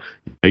senior."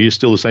 You're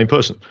still the same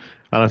person.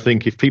 And I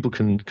think if people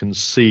can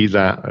see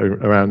that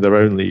around their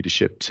own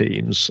leadership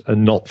teams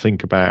and not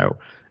think about,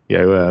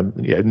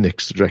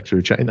 Nick's the director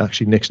of change.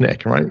 Actually, Nick's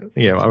Nick, right?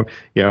 I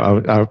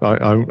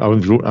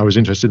was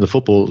interested in the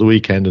football at the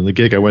weekend and the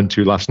gig I went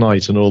to last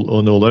night and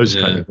all those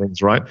kind of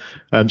things, right?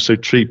 So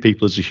treat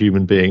people as a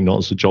human being, not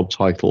as a job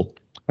title.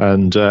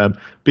 And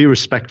be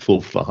respectful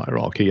for the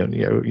hierarchy, and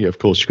of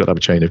course you've got to have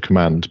a chain of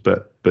command,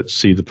 but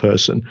see the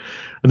person.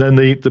 And then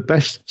the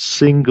best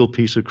single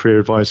piece of career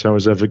advice I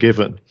was ever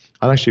given,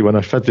 and actually when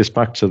I fed this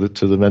back to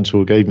the mentor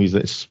who gave me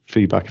this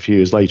feedback a few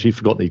years later, he'd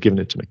forgotten he'd given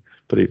it to me,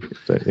 but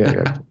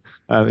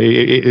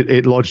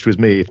it lodged with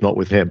me, if not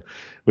with him,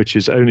 which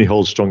is only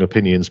hold strong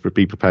opinions, but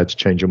be prepared to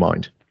change your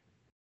mind.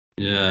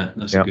 Yeah,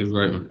 that's a good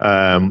one.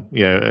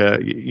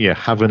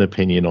 Have an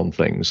opinion on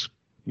things.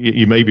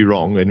 You may be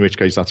wrong, in which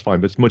case that's fine,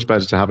 but it's much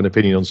better to have an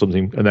opinion on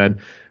something, and then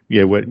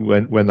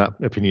when that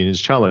opinion is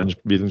challenged,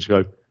 be able to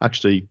go,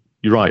 actually,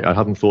 you're right, I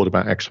hadn't thought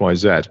about X, Y,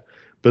 Z,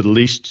 but at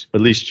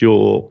least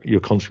you're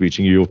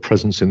contributing, your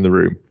presence in the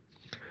room.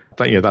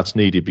 That's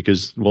needed,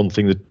 because one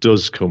thing that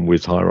does come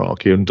with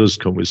hierarchy and does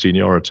come with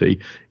seniority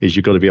is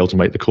you've got to be able to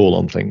make the call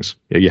on things.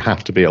 You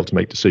have to be able to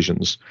make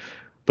decisions.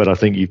 But I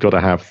think you've got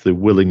to have the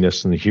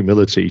willingness and the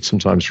humility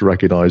sometimes to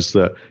recognize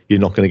that you're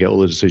not going to get all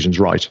the decisions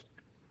right.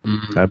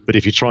 Mm-hmm. But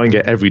if you try and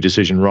get every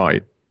decision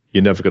right,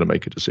 you're never going to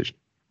make a decision.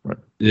 Right.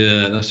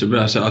 Yeah, that's a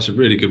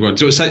really good one.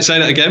 So say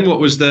that again. What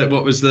was the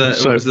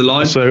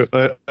line? So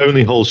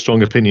only hold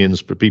strong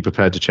opinions, but be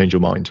prepared to change your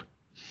mind.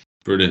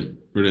 Brilliant.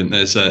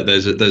 There's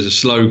a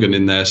slogan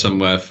in there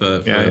somewhere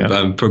for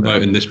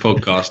promoting this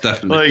podcast.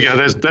 Definitely. There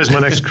you go. There's my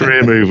next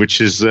career move, which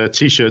is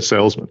t-shirt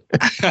salesman.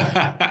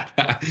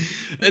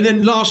 And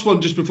then last one,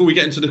 just before we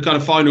get into the kind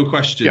of final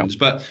questions. Yeah.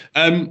 But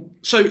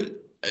so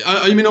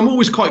I mean, I'm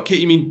always quite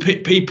keen. I mean,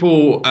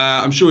 people.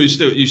 I'm sure you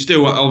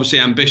still obviously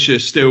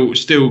ambitious.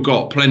 Still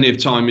got plenty of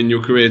time in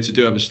your career to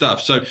do other stuff.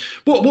 So,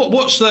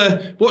 what's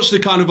the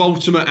kind of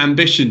ultimate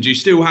ambition? Do you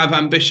still have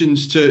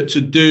ambitions to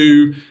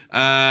do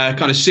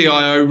kind of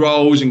CIO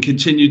roles and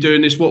continue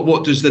doing this?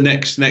 What does the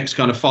next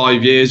kind of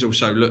 5 years or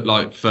so look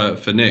like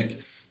for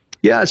Nick?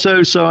 Yeah,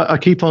 so I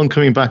keep on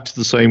coming back to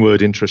the same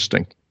word,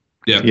 interesting.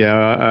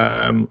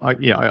 Yeah.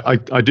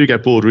 I do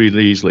get bored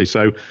really easily.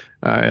 So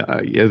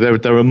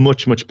there are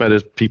much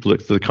better people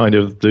at the kind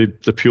of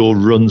the pure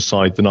run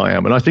side than I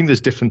am. And I think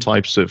there's different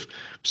types of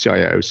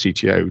CIO,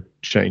 CTO,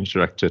 change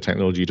director,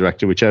 technology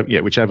director,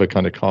 whichever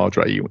kind of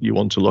cadre you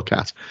want to look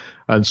at.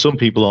 And some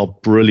people are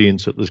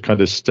brilliant at this kind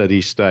of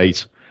steady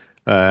state,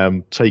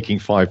 taking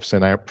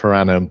 5% out per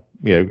annum.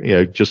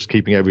 Just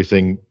keeping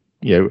everything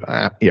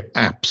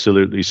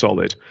absolutely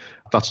solid.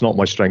 That's not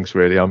my strength,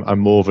 really. I'm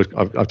more of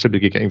I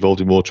typically get involved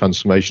in more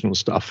transformational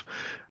stuff,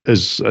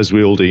 as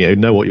we all do.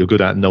 Know what you're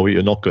good at, know what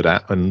you're not good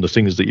at, and the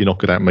things that you're not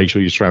good at, make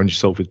sure you surround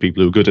yourself with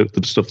people who are good at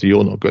the stuff that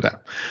you're not good at.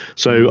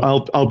 So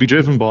I'll be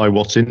driven by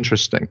what's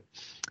interesting.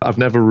 I've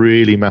never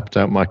really mapped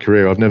out my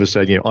career. I've never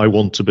said, I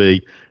want to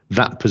be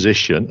that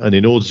position, and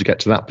in order to get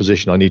to that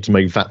position, I need to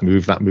make that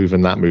move,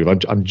 and that move.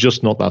 I'm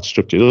just not that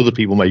structured. Other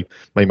people may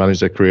manage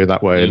their career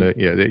that way, and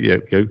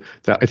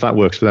that if that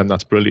works for them,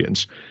 that's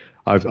brilliant.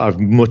 I've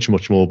much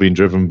more been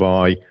driven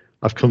by,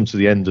 I've come to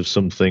the end of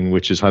something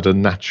which has had a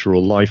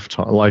natural life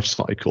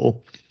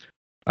cycle.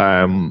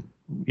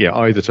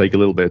 Either take a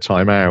little bit of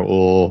time out,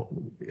 or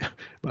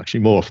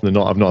actually more often than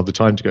not, I've not had the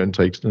time to go and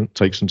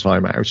take some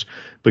time out,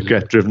 but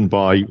get driven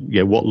by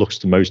what looks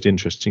the most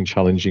interesting,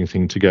 challenging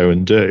thing to go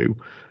and do,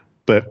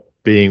 but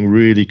being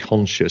really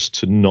conscious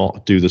to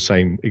not do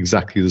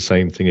exactly the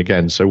same thing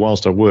again. So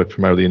whilst I work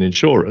primarily in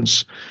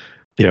insurance,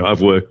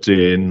 I've worked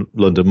in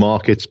London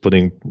markets,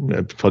 putting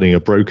a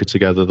broker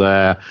together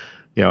there.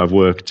 I've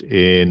worked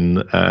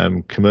in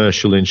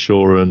commercial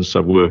insurance.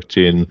 I've worked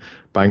in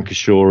bank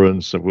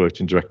assurance. I've worked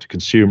in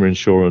direct-to-consumer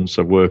insurance.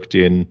 I've worked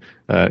in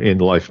the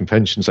life and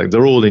pension sector.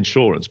 They're all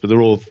insurance, but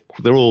they're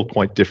all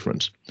quite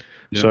different.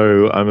 Yeah.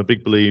 So I'm a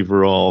big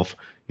believer of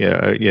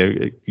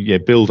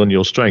build on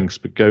your strengths,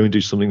 but go and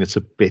do something that's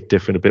a bit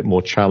different, a bit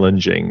more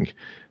challenging.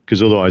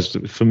 Because otherwise,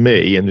 for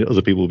me, and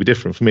other people will be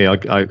different. For me,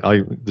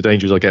 the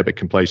danger is I get a bit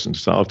complacent.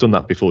 So I've done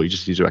that before. You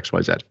just need to do X,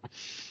 Y, Z.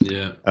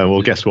 Yeah.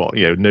 Guess what?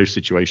 No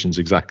situation's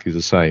exactly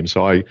the same.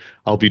 So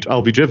I'll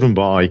be driven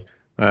by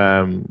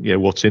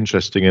what's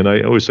interesting. And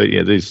I always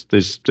say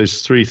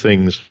there's three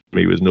things for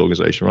me with an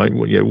organization, right?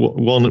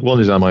 One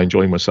is, am I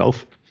enjoying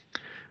myself?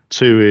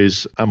 Two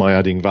is, am I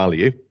adding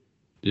value?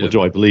 Yeah. Or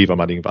do I believe I'm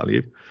adding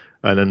value?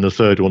 And then the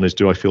third one is,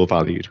 do I feel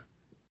valued?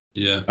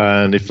 Yeah.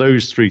 And if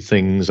those three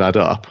things add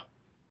up,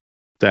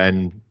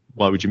 then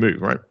why would you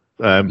move, right?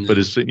 But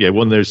as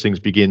one of those things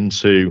begin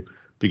to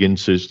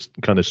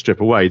kind of strip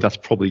away, that's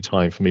probably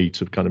time for me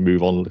to kind of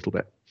move on a little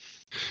bit.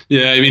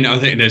 Yeah, I mean, I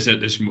think there's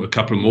a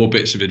couple of more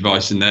bits of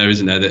advice in there,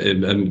 isn't there?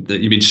 That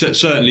you mean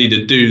certainly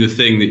to do the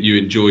thing that you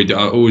enjoyed.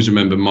 I always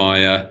remember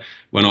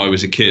when I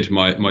was a kid,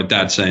 my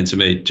dad saying to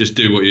me, "Just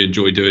do what you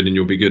enjoy doing, and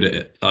you'll be good at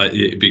it."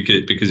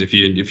 Because if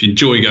you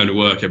enjoy going to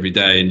work every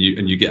day and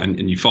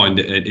you find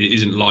it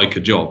isn't like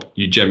a job,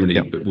 you generally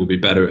will be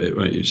better at it,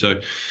 won't you?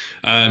 So,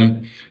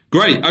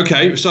 great.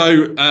 Okay,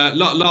 so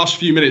last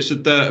few minutes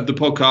of the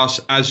podcast,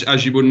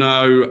 as you will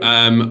know,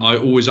 I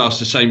always ask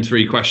the same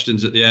three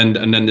questions at the end,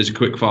 and then there's a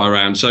quick fire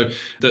round. So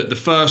the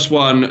first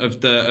one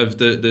of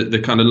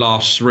the kind of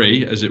last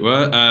three, as it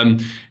were,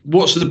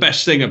 what's the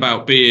best thing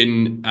about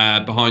being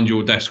behind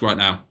your desk right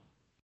now?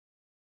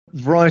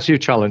 Variety of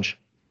challenge.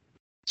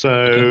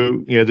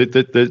 So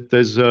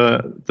there's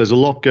a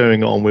lot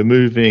going on. We're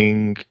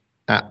moving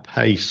at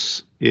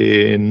pace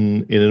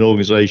in an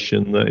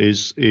organisation that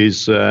is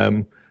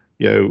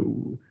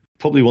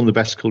probably one of the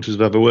best cultures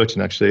I've ever worked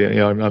in.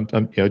 Actually, I'm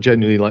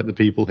genuinely like the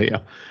people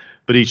here.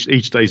 But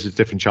each day is a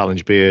different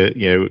challenge. Be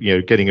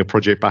it getting a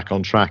project back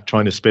on track,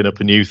 trying to spin up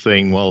a new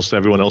thing whilst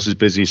everyone else is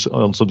busy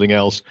on something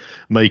else,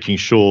 making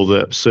sure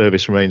that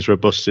service remains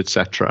robust,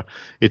 etc.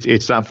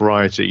 It's that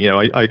variety.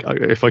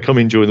 If I come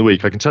in during the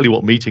week, I can tell you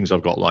what meetings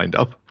I've got lined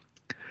up,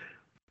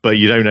 but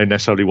you don't know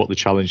necessarily what the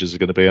challenges are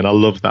going to be. And I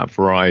love that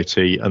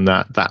variety and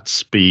that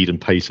speed and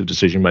pace of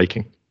decision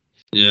making.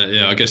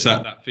 Yeah. I guess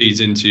that feeds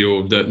into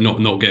your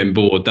not getting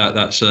bored.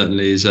 That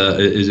certainly is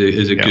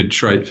a good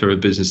trait for a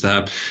business to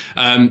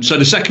have. So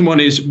the second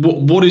one is,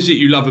 what is it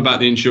you love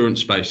about the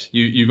insurance space?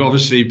 You've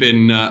obviously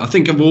been, I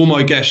think of all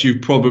my guests,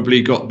 you've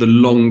probably got the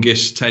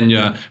longest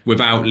tenure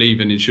without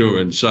leaving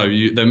insurance. So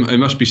there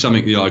must be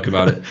something you like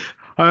about it.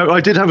 I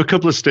did have a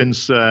couple of stints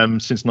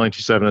since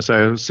 '97. I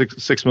say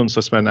 6 months I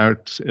spent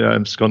out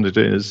seconded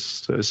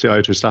as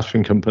CIO to a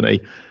staffing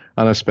company.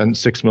 And I spent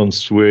 6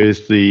 months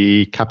with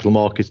the capital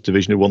markets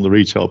division of one of the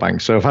retail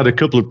banks. So I've had a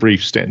couple of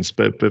brief stints,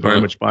 but very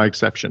much by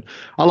exception.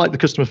 I like the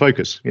customer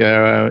focus.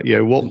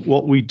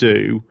 What we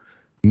do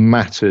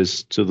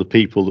matters to the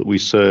people that we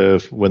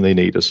serve when they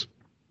need us.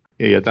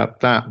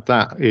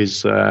 That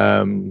is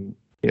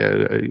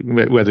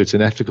whether it's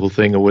an ethical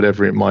thing or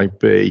whatever it might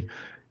be.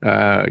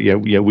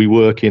 we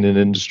work in an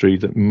industry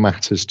that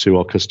matters to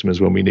our customers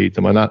when we need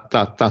them, and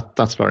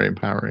that's very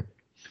empowering.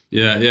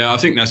 Yeah, I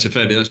think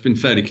that's been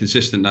fairly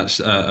consistent. That's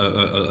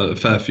a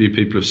fair few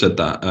people have said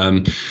that.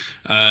 And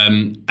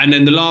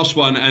then the last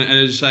one, and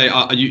as I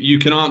say, you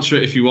can answer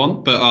it if you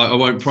want, but I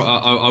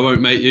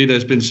won't make you.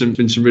 There's been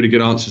some really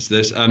good answers to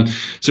this.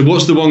 So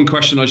what's the one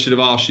question I should have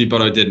asked you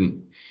but I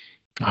didn't?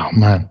 Oh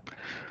man,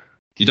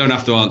 you don't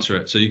have to answer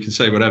it, so you can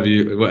say whatever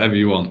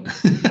you want.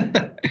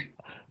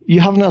 You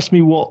haven't asked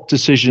me what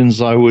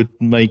decisions I would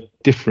make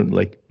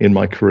differently in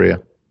my career.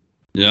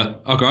 Yeah.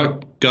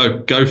 Okay.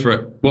 Go for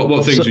it.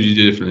 What things would you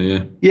do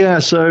differently? Yeah.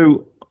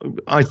 So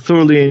I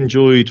thoroughly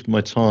enjoyed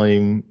my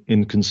time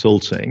in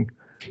consulting,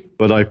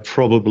 but I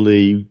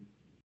probably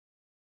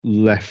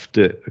left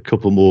it a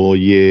couple more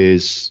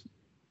years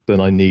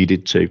than I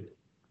needed to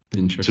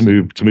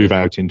move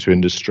out into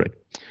industry.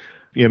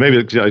 Maybe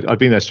I'd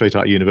been there straight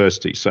out of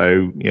university,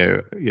 so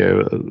it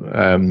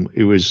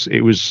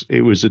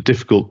was a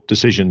difficult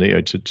decision,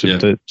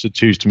 to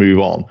choose to move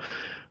on.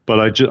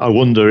 But I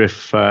wonder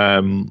if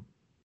I'd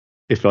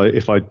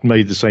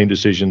made the same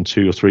decision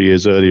 2 or 3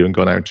 years earlier and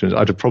gone out to,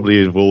 I'd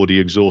probably have already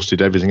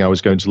exhausted everything I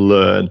was going to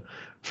learn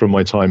from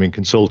my time in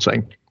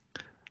consulting.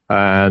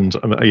 And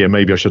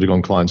maybe I should have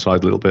gone client side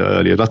a little bit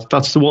earlier.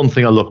 That's the one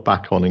thing I look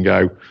back on and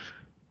go,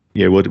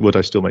 would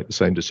I still make the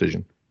same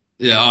decision?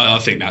 Yeah, I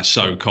think that's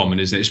so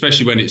common, isn't it?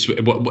 Especially when it's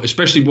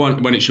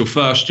your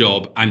first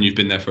job and you've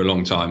been there for a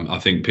long time. I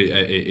think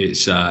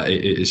it's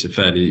a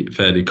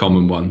fairly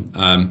common one.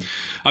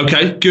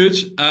 Okay, good.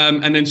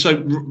 And then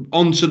so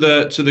on to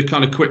the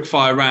kind of quick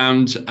fire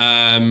round.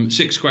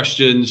 6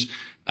 questions.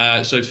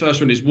 So the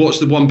first one is, what's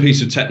the one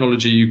piece of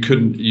technology you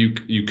couldn't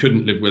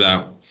live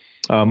without?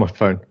 My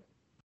phone.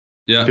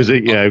 Yeah. Because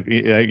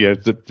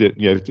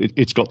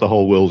it's got the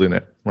whole world in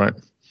it, right?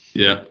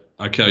 Yeah.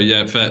 Okay,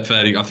 yeah,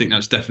 fairly. I think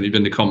that's definitely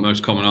been the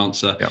most common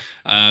answer. Yeah.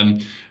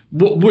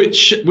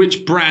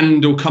 Which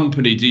brand or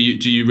company do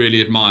you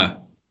really admire?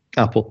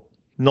 Apple.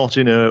 Not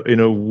in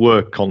a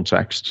work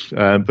context,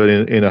 but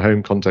in a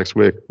home context,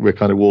 we're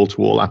kind of wall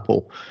to wall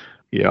Apple.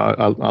 Yeah,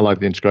 I like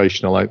the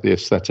integration. I like the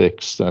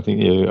aesthetics. I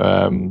think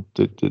I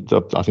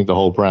think the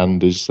whole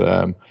brand has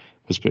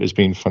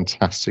been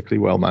fantastically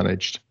well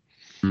managed.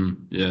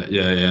 Yeah.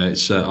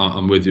 It's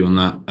I'm with you on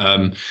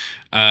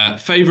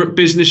that. Favorite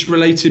business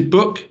related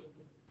book?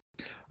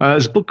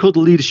 There's a book called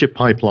The Leadership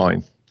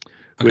Pipeline,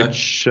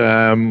 which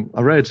I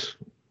read,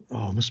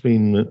 must have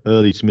been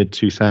early to mid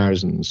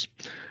 2000s.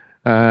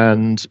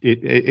 And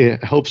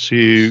it helps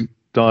you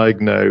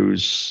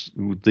diagnose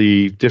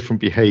the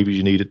different behaviors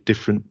you need at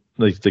different,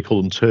 they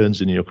call them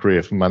turns in your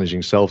career, from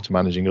managing self to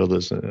managing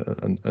others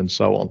and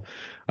so on.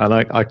 And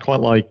I quite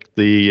like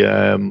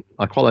the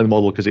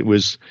model because it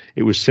was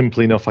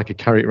simple enough I could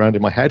carry it around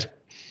in my head.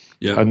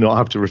 Yeah. And not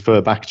have to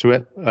refer back to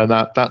it. And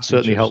that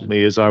certainly helped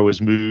me as I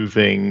was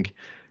moving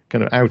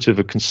kind of out of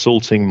a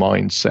consulting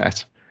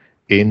mindset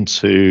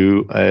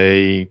into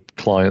a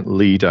client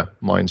leader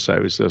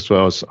mindset. So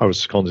I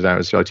was seconded out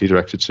as the IT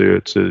director to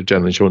a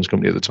general insurance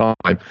company at the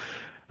time.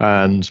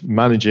 And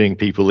managing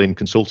people in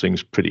consulting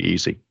is pretty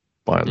easy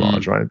by and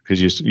large, right?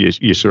 Because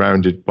you're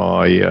surrounded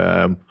by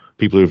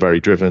people who are very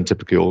driven,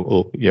 typically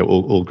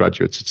all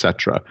graduates,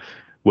 etc.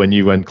 When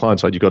you went client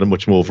side, you've got a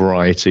much more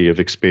variety of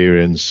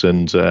experience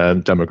and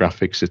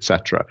demographics,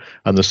 etc.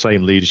 And the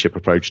same leadership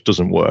approach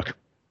doesn't work.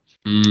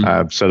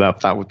 So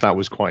that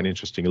was quite an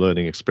interesting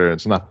learning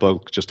experience, and that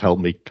book just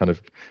helped me kind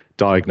of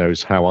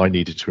diagnose how I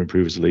needed to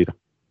improve as a leader.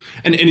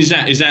 And is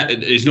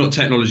that not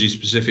technology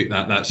specific?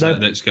 That's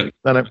good.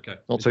 No, okay.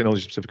 Not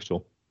technology specific at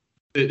all.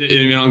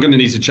 I'm going to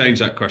need to change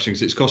that question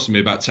because it's costing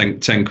me about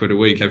 10 quid a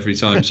week every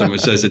time someone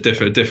says a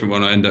different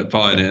one. I end up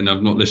buying it, and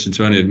I've not listened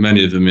to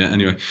many of them yet.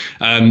 Anyway,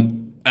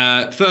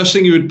 first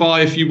thing you would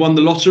buy if you won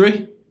the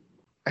lottery?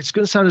 It's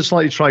going to sound a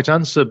slightly trite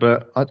answer,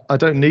 but I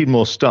don't need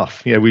more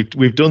stuff.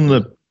 We've done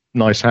the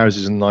nice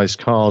houses and nice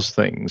cars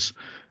things.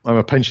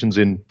 My pension's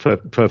in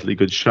perfectly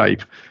good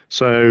shape.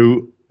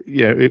 So,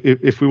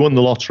 if we won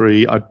the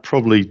lottery, I'd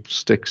probably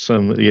stick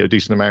some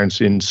decent amounts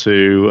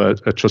into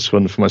a trust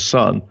fund for my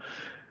son.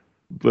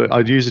 But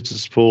I'd use it to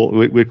support.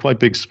 We're quite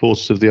big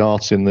supporters of the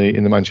arts in the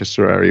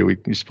Manchester area. We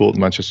support the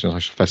Manchester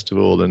International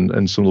Festival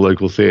and some of the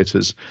local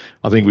theatres.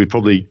 I think we'd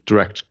probably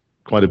direct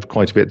quite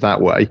a bit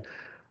that way,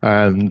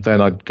 and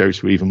then I'd go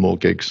to even more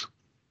gigs.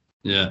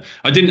 Yeah,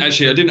 I didn't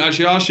actually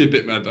ask you a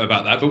bit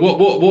about that. But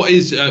what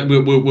is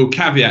we'll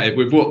caveat it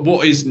with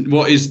what is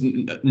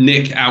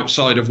Nick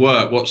outside of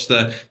work? What's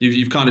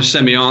you've kind of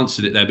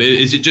semi-answered it there. But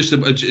is it just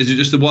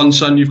the one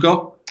son you've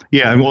got?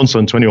 Yeah, and one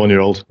son,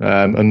 21-year-old,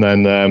 and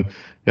then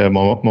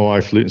my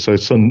wife, so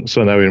son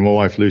Owen and my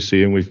wife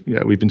Lucy, and we've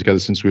been together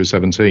since we were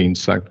 17.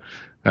 So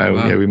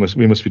wow. We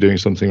must be doing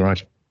something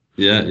right.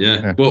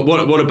 Yeah.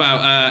 What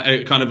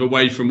about kind of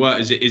away from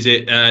work? Is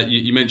it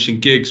you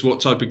mentioned gigs?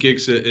 What type of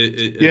gigs? So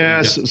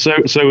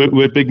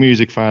we're big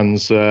music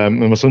fans, and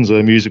my son's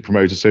a music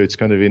promoter, so it's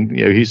kind of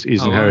he's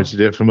inherited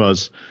it from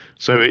us.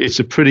 So it's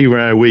a pretty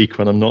rare week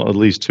when I'm not at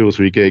least 2 or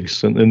 3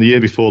 gigs. And the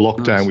year before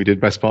lockdown, we did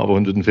best part of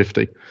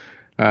 150.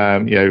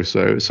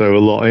 So a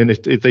lot, and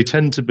if they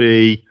tend to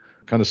be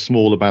kind of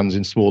smaller bands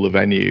in smaller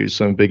venues.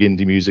 So I'm a big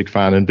indie music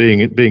fan, and being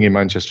in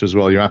Manchester as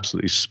well, you're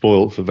absolutely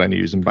spoilt for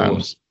venues and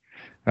bands.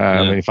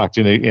 In fact,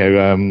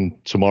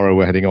 tomorrow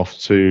we're heading off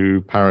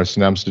to Paris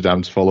and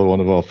Amsterdam to follow one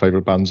of our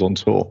favourite bands on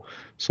tour.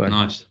 So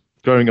nice.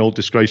 Growing old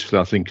disgracefully,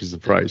 I think, is the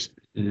phrase.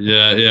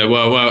 Yeah.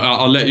 Well,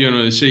 I'll let you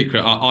know the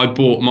secret. I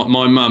bought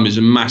my mum is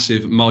a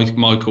massive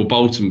Michael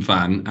Bolton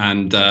fan,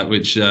 and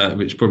which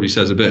probably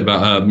says a bit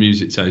about her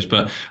music taste.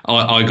 But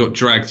I got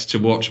dragged to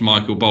watch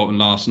Michael Bolton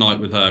last night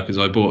with her because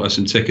I bought her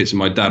some tickets, and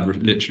my dad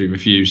literally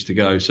refused to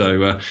go.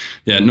 So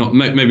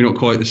maybe not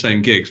quite the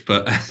same gigs,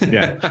 but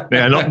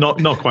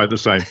not quite the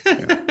same.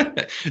 Yeah.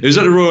 It was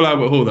at the Royal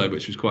Albert Hall though,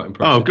 which was quite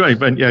impressive. Oh, great!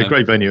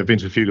 Great venue. I've been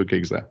to a few good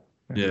gigs there.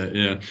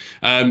 Yeah.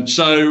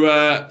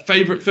 So,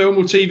 favourite film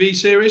or TV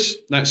series?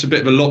 That's a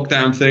bit of a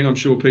lockdown thing. I'm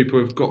sure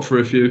people have got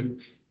through a few. You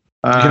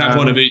can have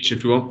one of each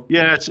if you want.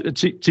 Yeah,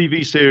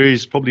 TV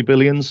series, probably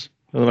Billions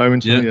at the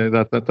moment. Yeah.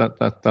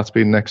 That's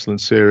been an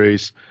excellent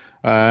series.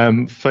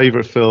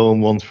 Favourite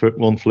film, One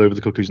Flew Over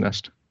the Cuckoo's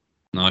Nest.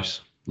 Nice.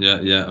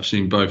 Yeah. I've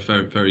seen both.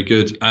 Very, very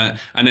good.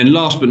 And then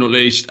last but not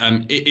least,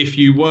 if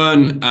you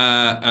weren't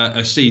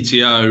a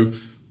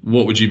CTO,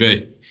 what would you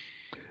be?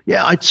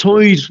 Yeah, I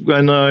toyed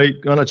when I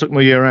took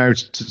my year out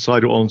to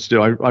decide what I wanted to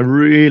do. I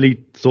really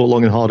thought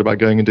long and hard about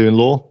going and doing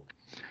law.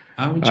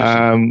 Oh,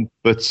 interesting.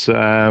 At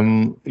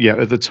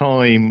the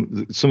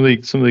time, some of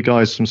the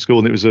guys from school,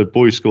 and it was a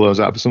boys' school I was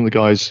at, but some of the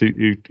guys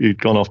who'd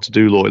gone off to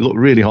do law, it looked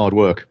really hard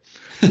work.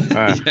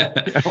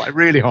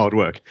 Really hard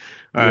work.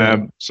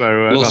 Lots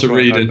of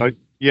reading.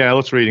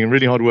 Lots of reading and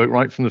really hard work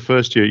right from the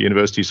first year at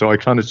university. So I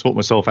kind of taught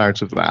myself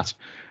out of that.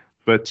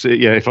 But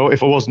if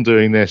I wasn't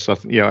doing this,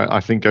 I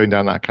think going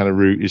down that kind of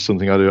route is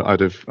something I'd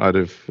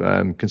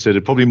have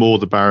considered. Probably more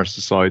the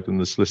barrister side than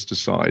the solicitor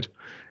side.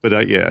 But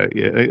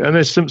and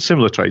there's some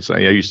similar traits there.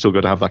 You still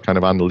got to have that kind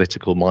of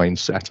analytical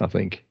mindset, I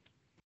think.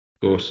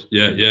 Of course.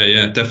 Yeah,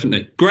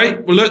 definitely.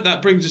 Great. Well, look,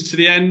 that brings us to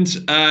the end.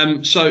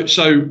 So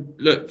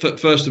look,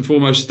 first and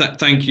foremost,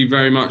 thank you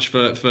very much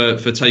for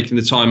taking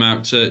the time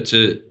out to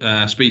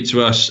speak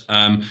to us.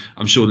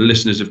 I'm sure the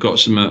listeners have got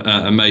some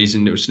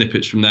amazing little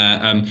snippets from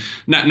there.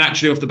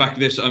 Naturally, off the back of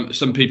this,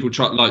 some people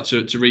like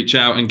to reach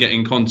out and get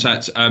in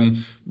contact.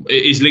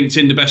 Is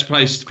LinkedIn the best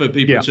place for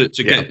people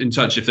to get in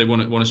touch if they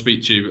want to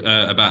speak to you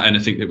about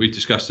anything that we've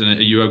discussed? And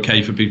are you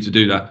okay for people to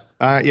do that?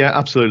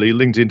 Absolutely.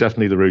 LinkedIn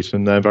definitely the route,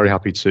 and very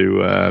happy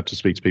to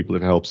speak to people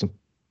if it helps them.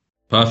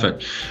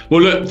 Perfect.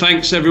 Well, look,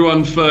 thanks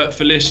everyone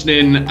for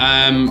listening.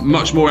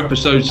 Much more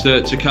episodes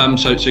to come,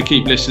 so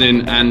keep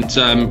listening, and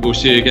we'll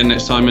see you again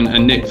next time.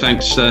 And Nick,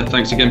 thanks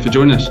again for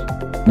joining us.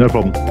 No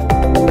problem.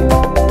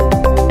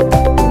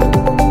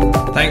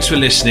 Thanks for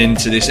listening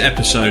to this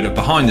episode of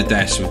Behind the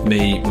Desk with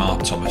me,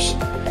 Mark Thomas.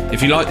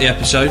 If you like the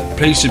episode,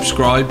 please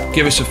subscribe,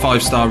 give us a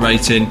 5-star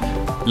rating,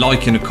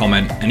 like and a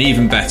comment, and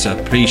even better,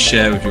 please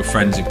share with your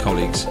friends and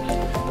colleagues.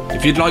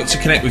 If you'd like to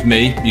connect with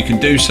me, you can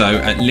do so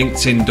at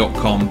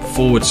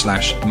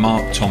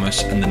linkedin.com/Mark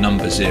Thomas and the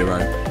number 0.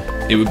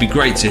 It would be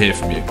great to hear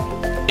from you.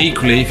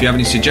 Equally, if you have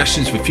any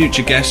suggestions for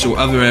future guests or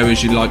other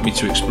areas you'd like me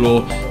to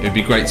explore, it would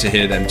be great to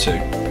hear them too.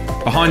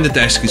 Behind the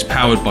Desk is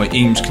powered by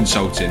Eames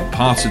Consulting,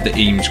 part of the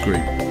Eames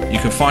Group. You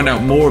can find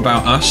out more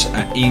about us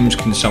at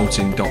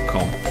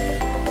eamesconsulting.com.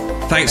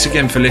 Thanks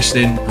again for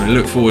listening, and I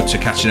look forward to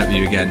catching up with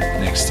you again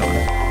next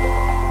time.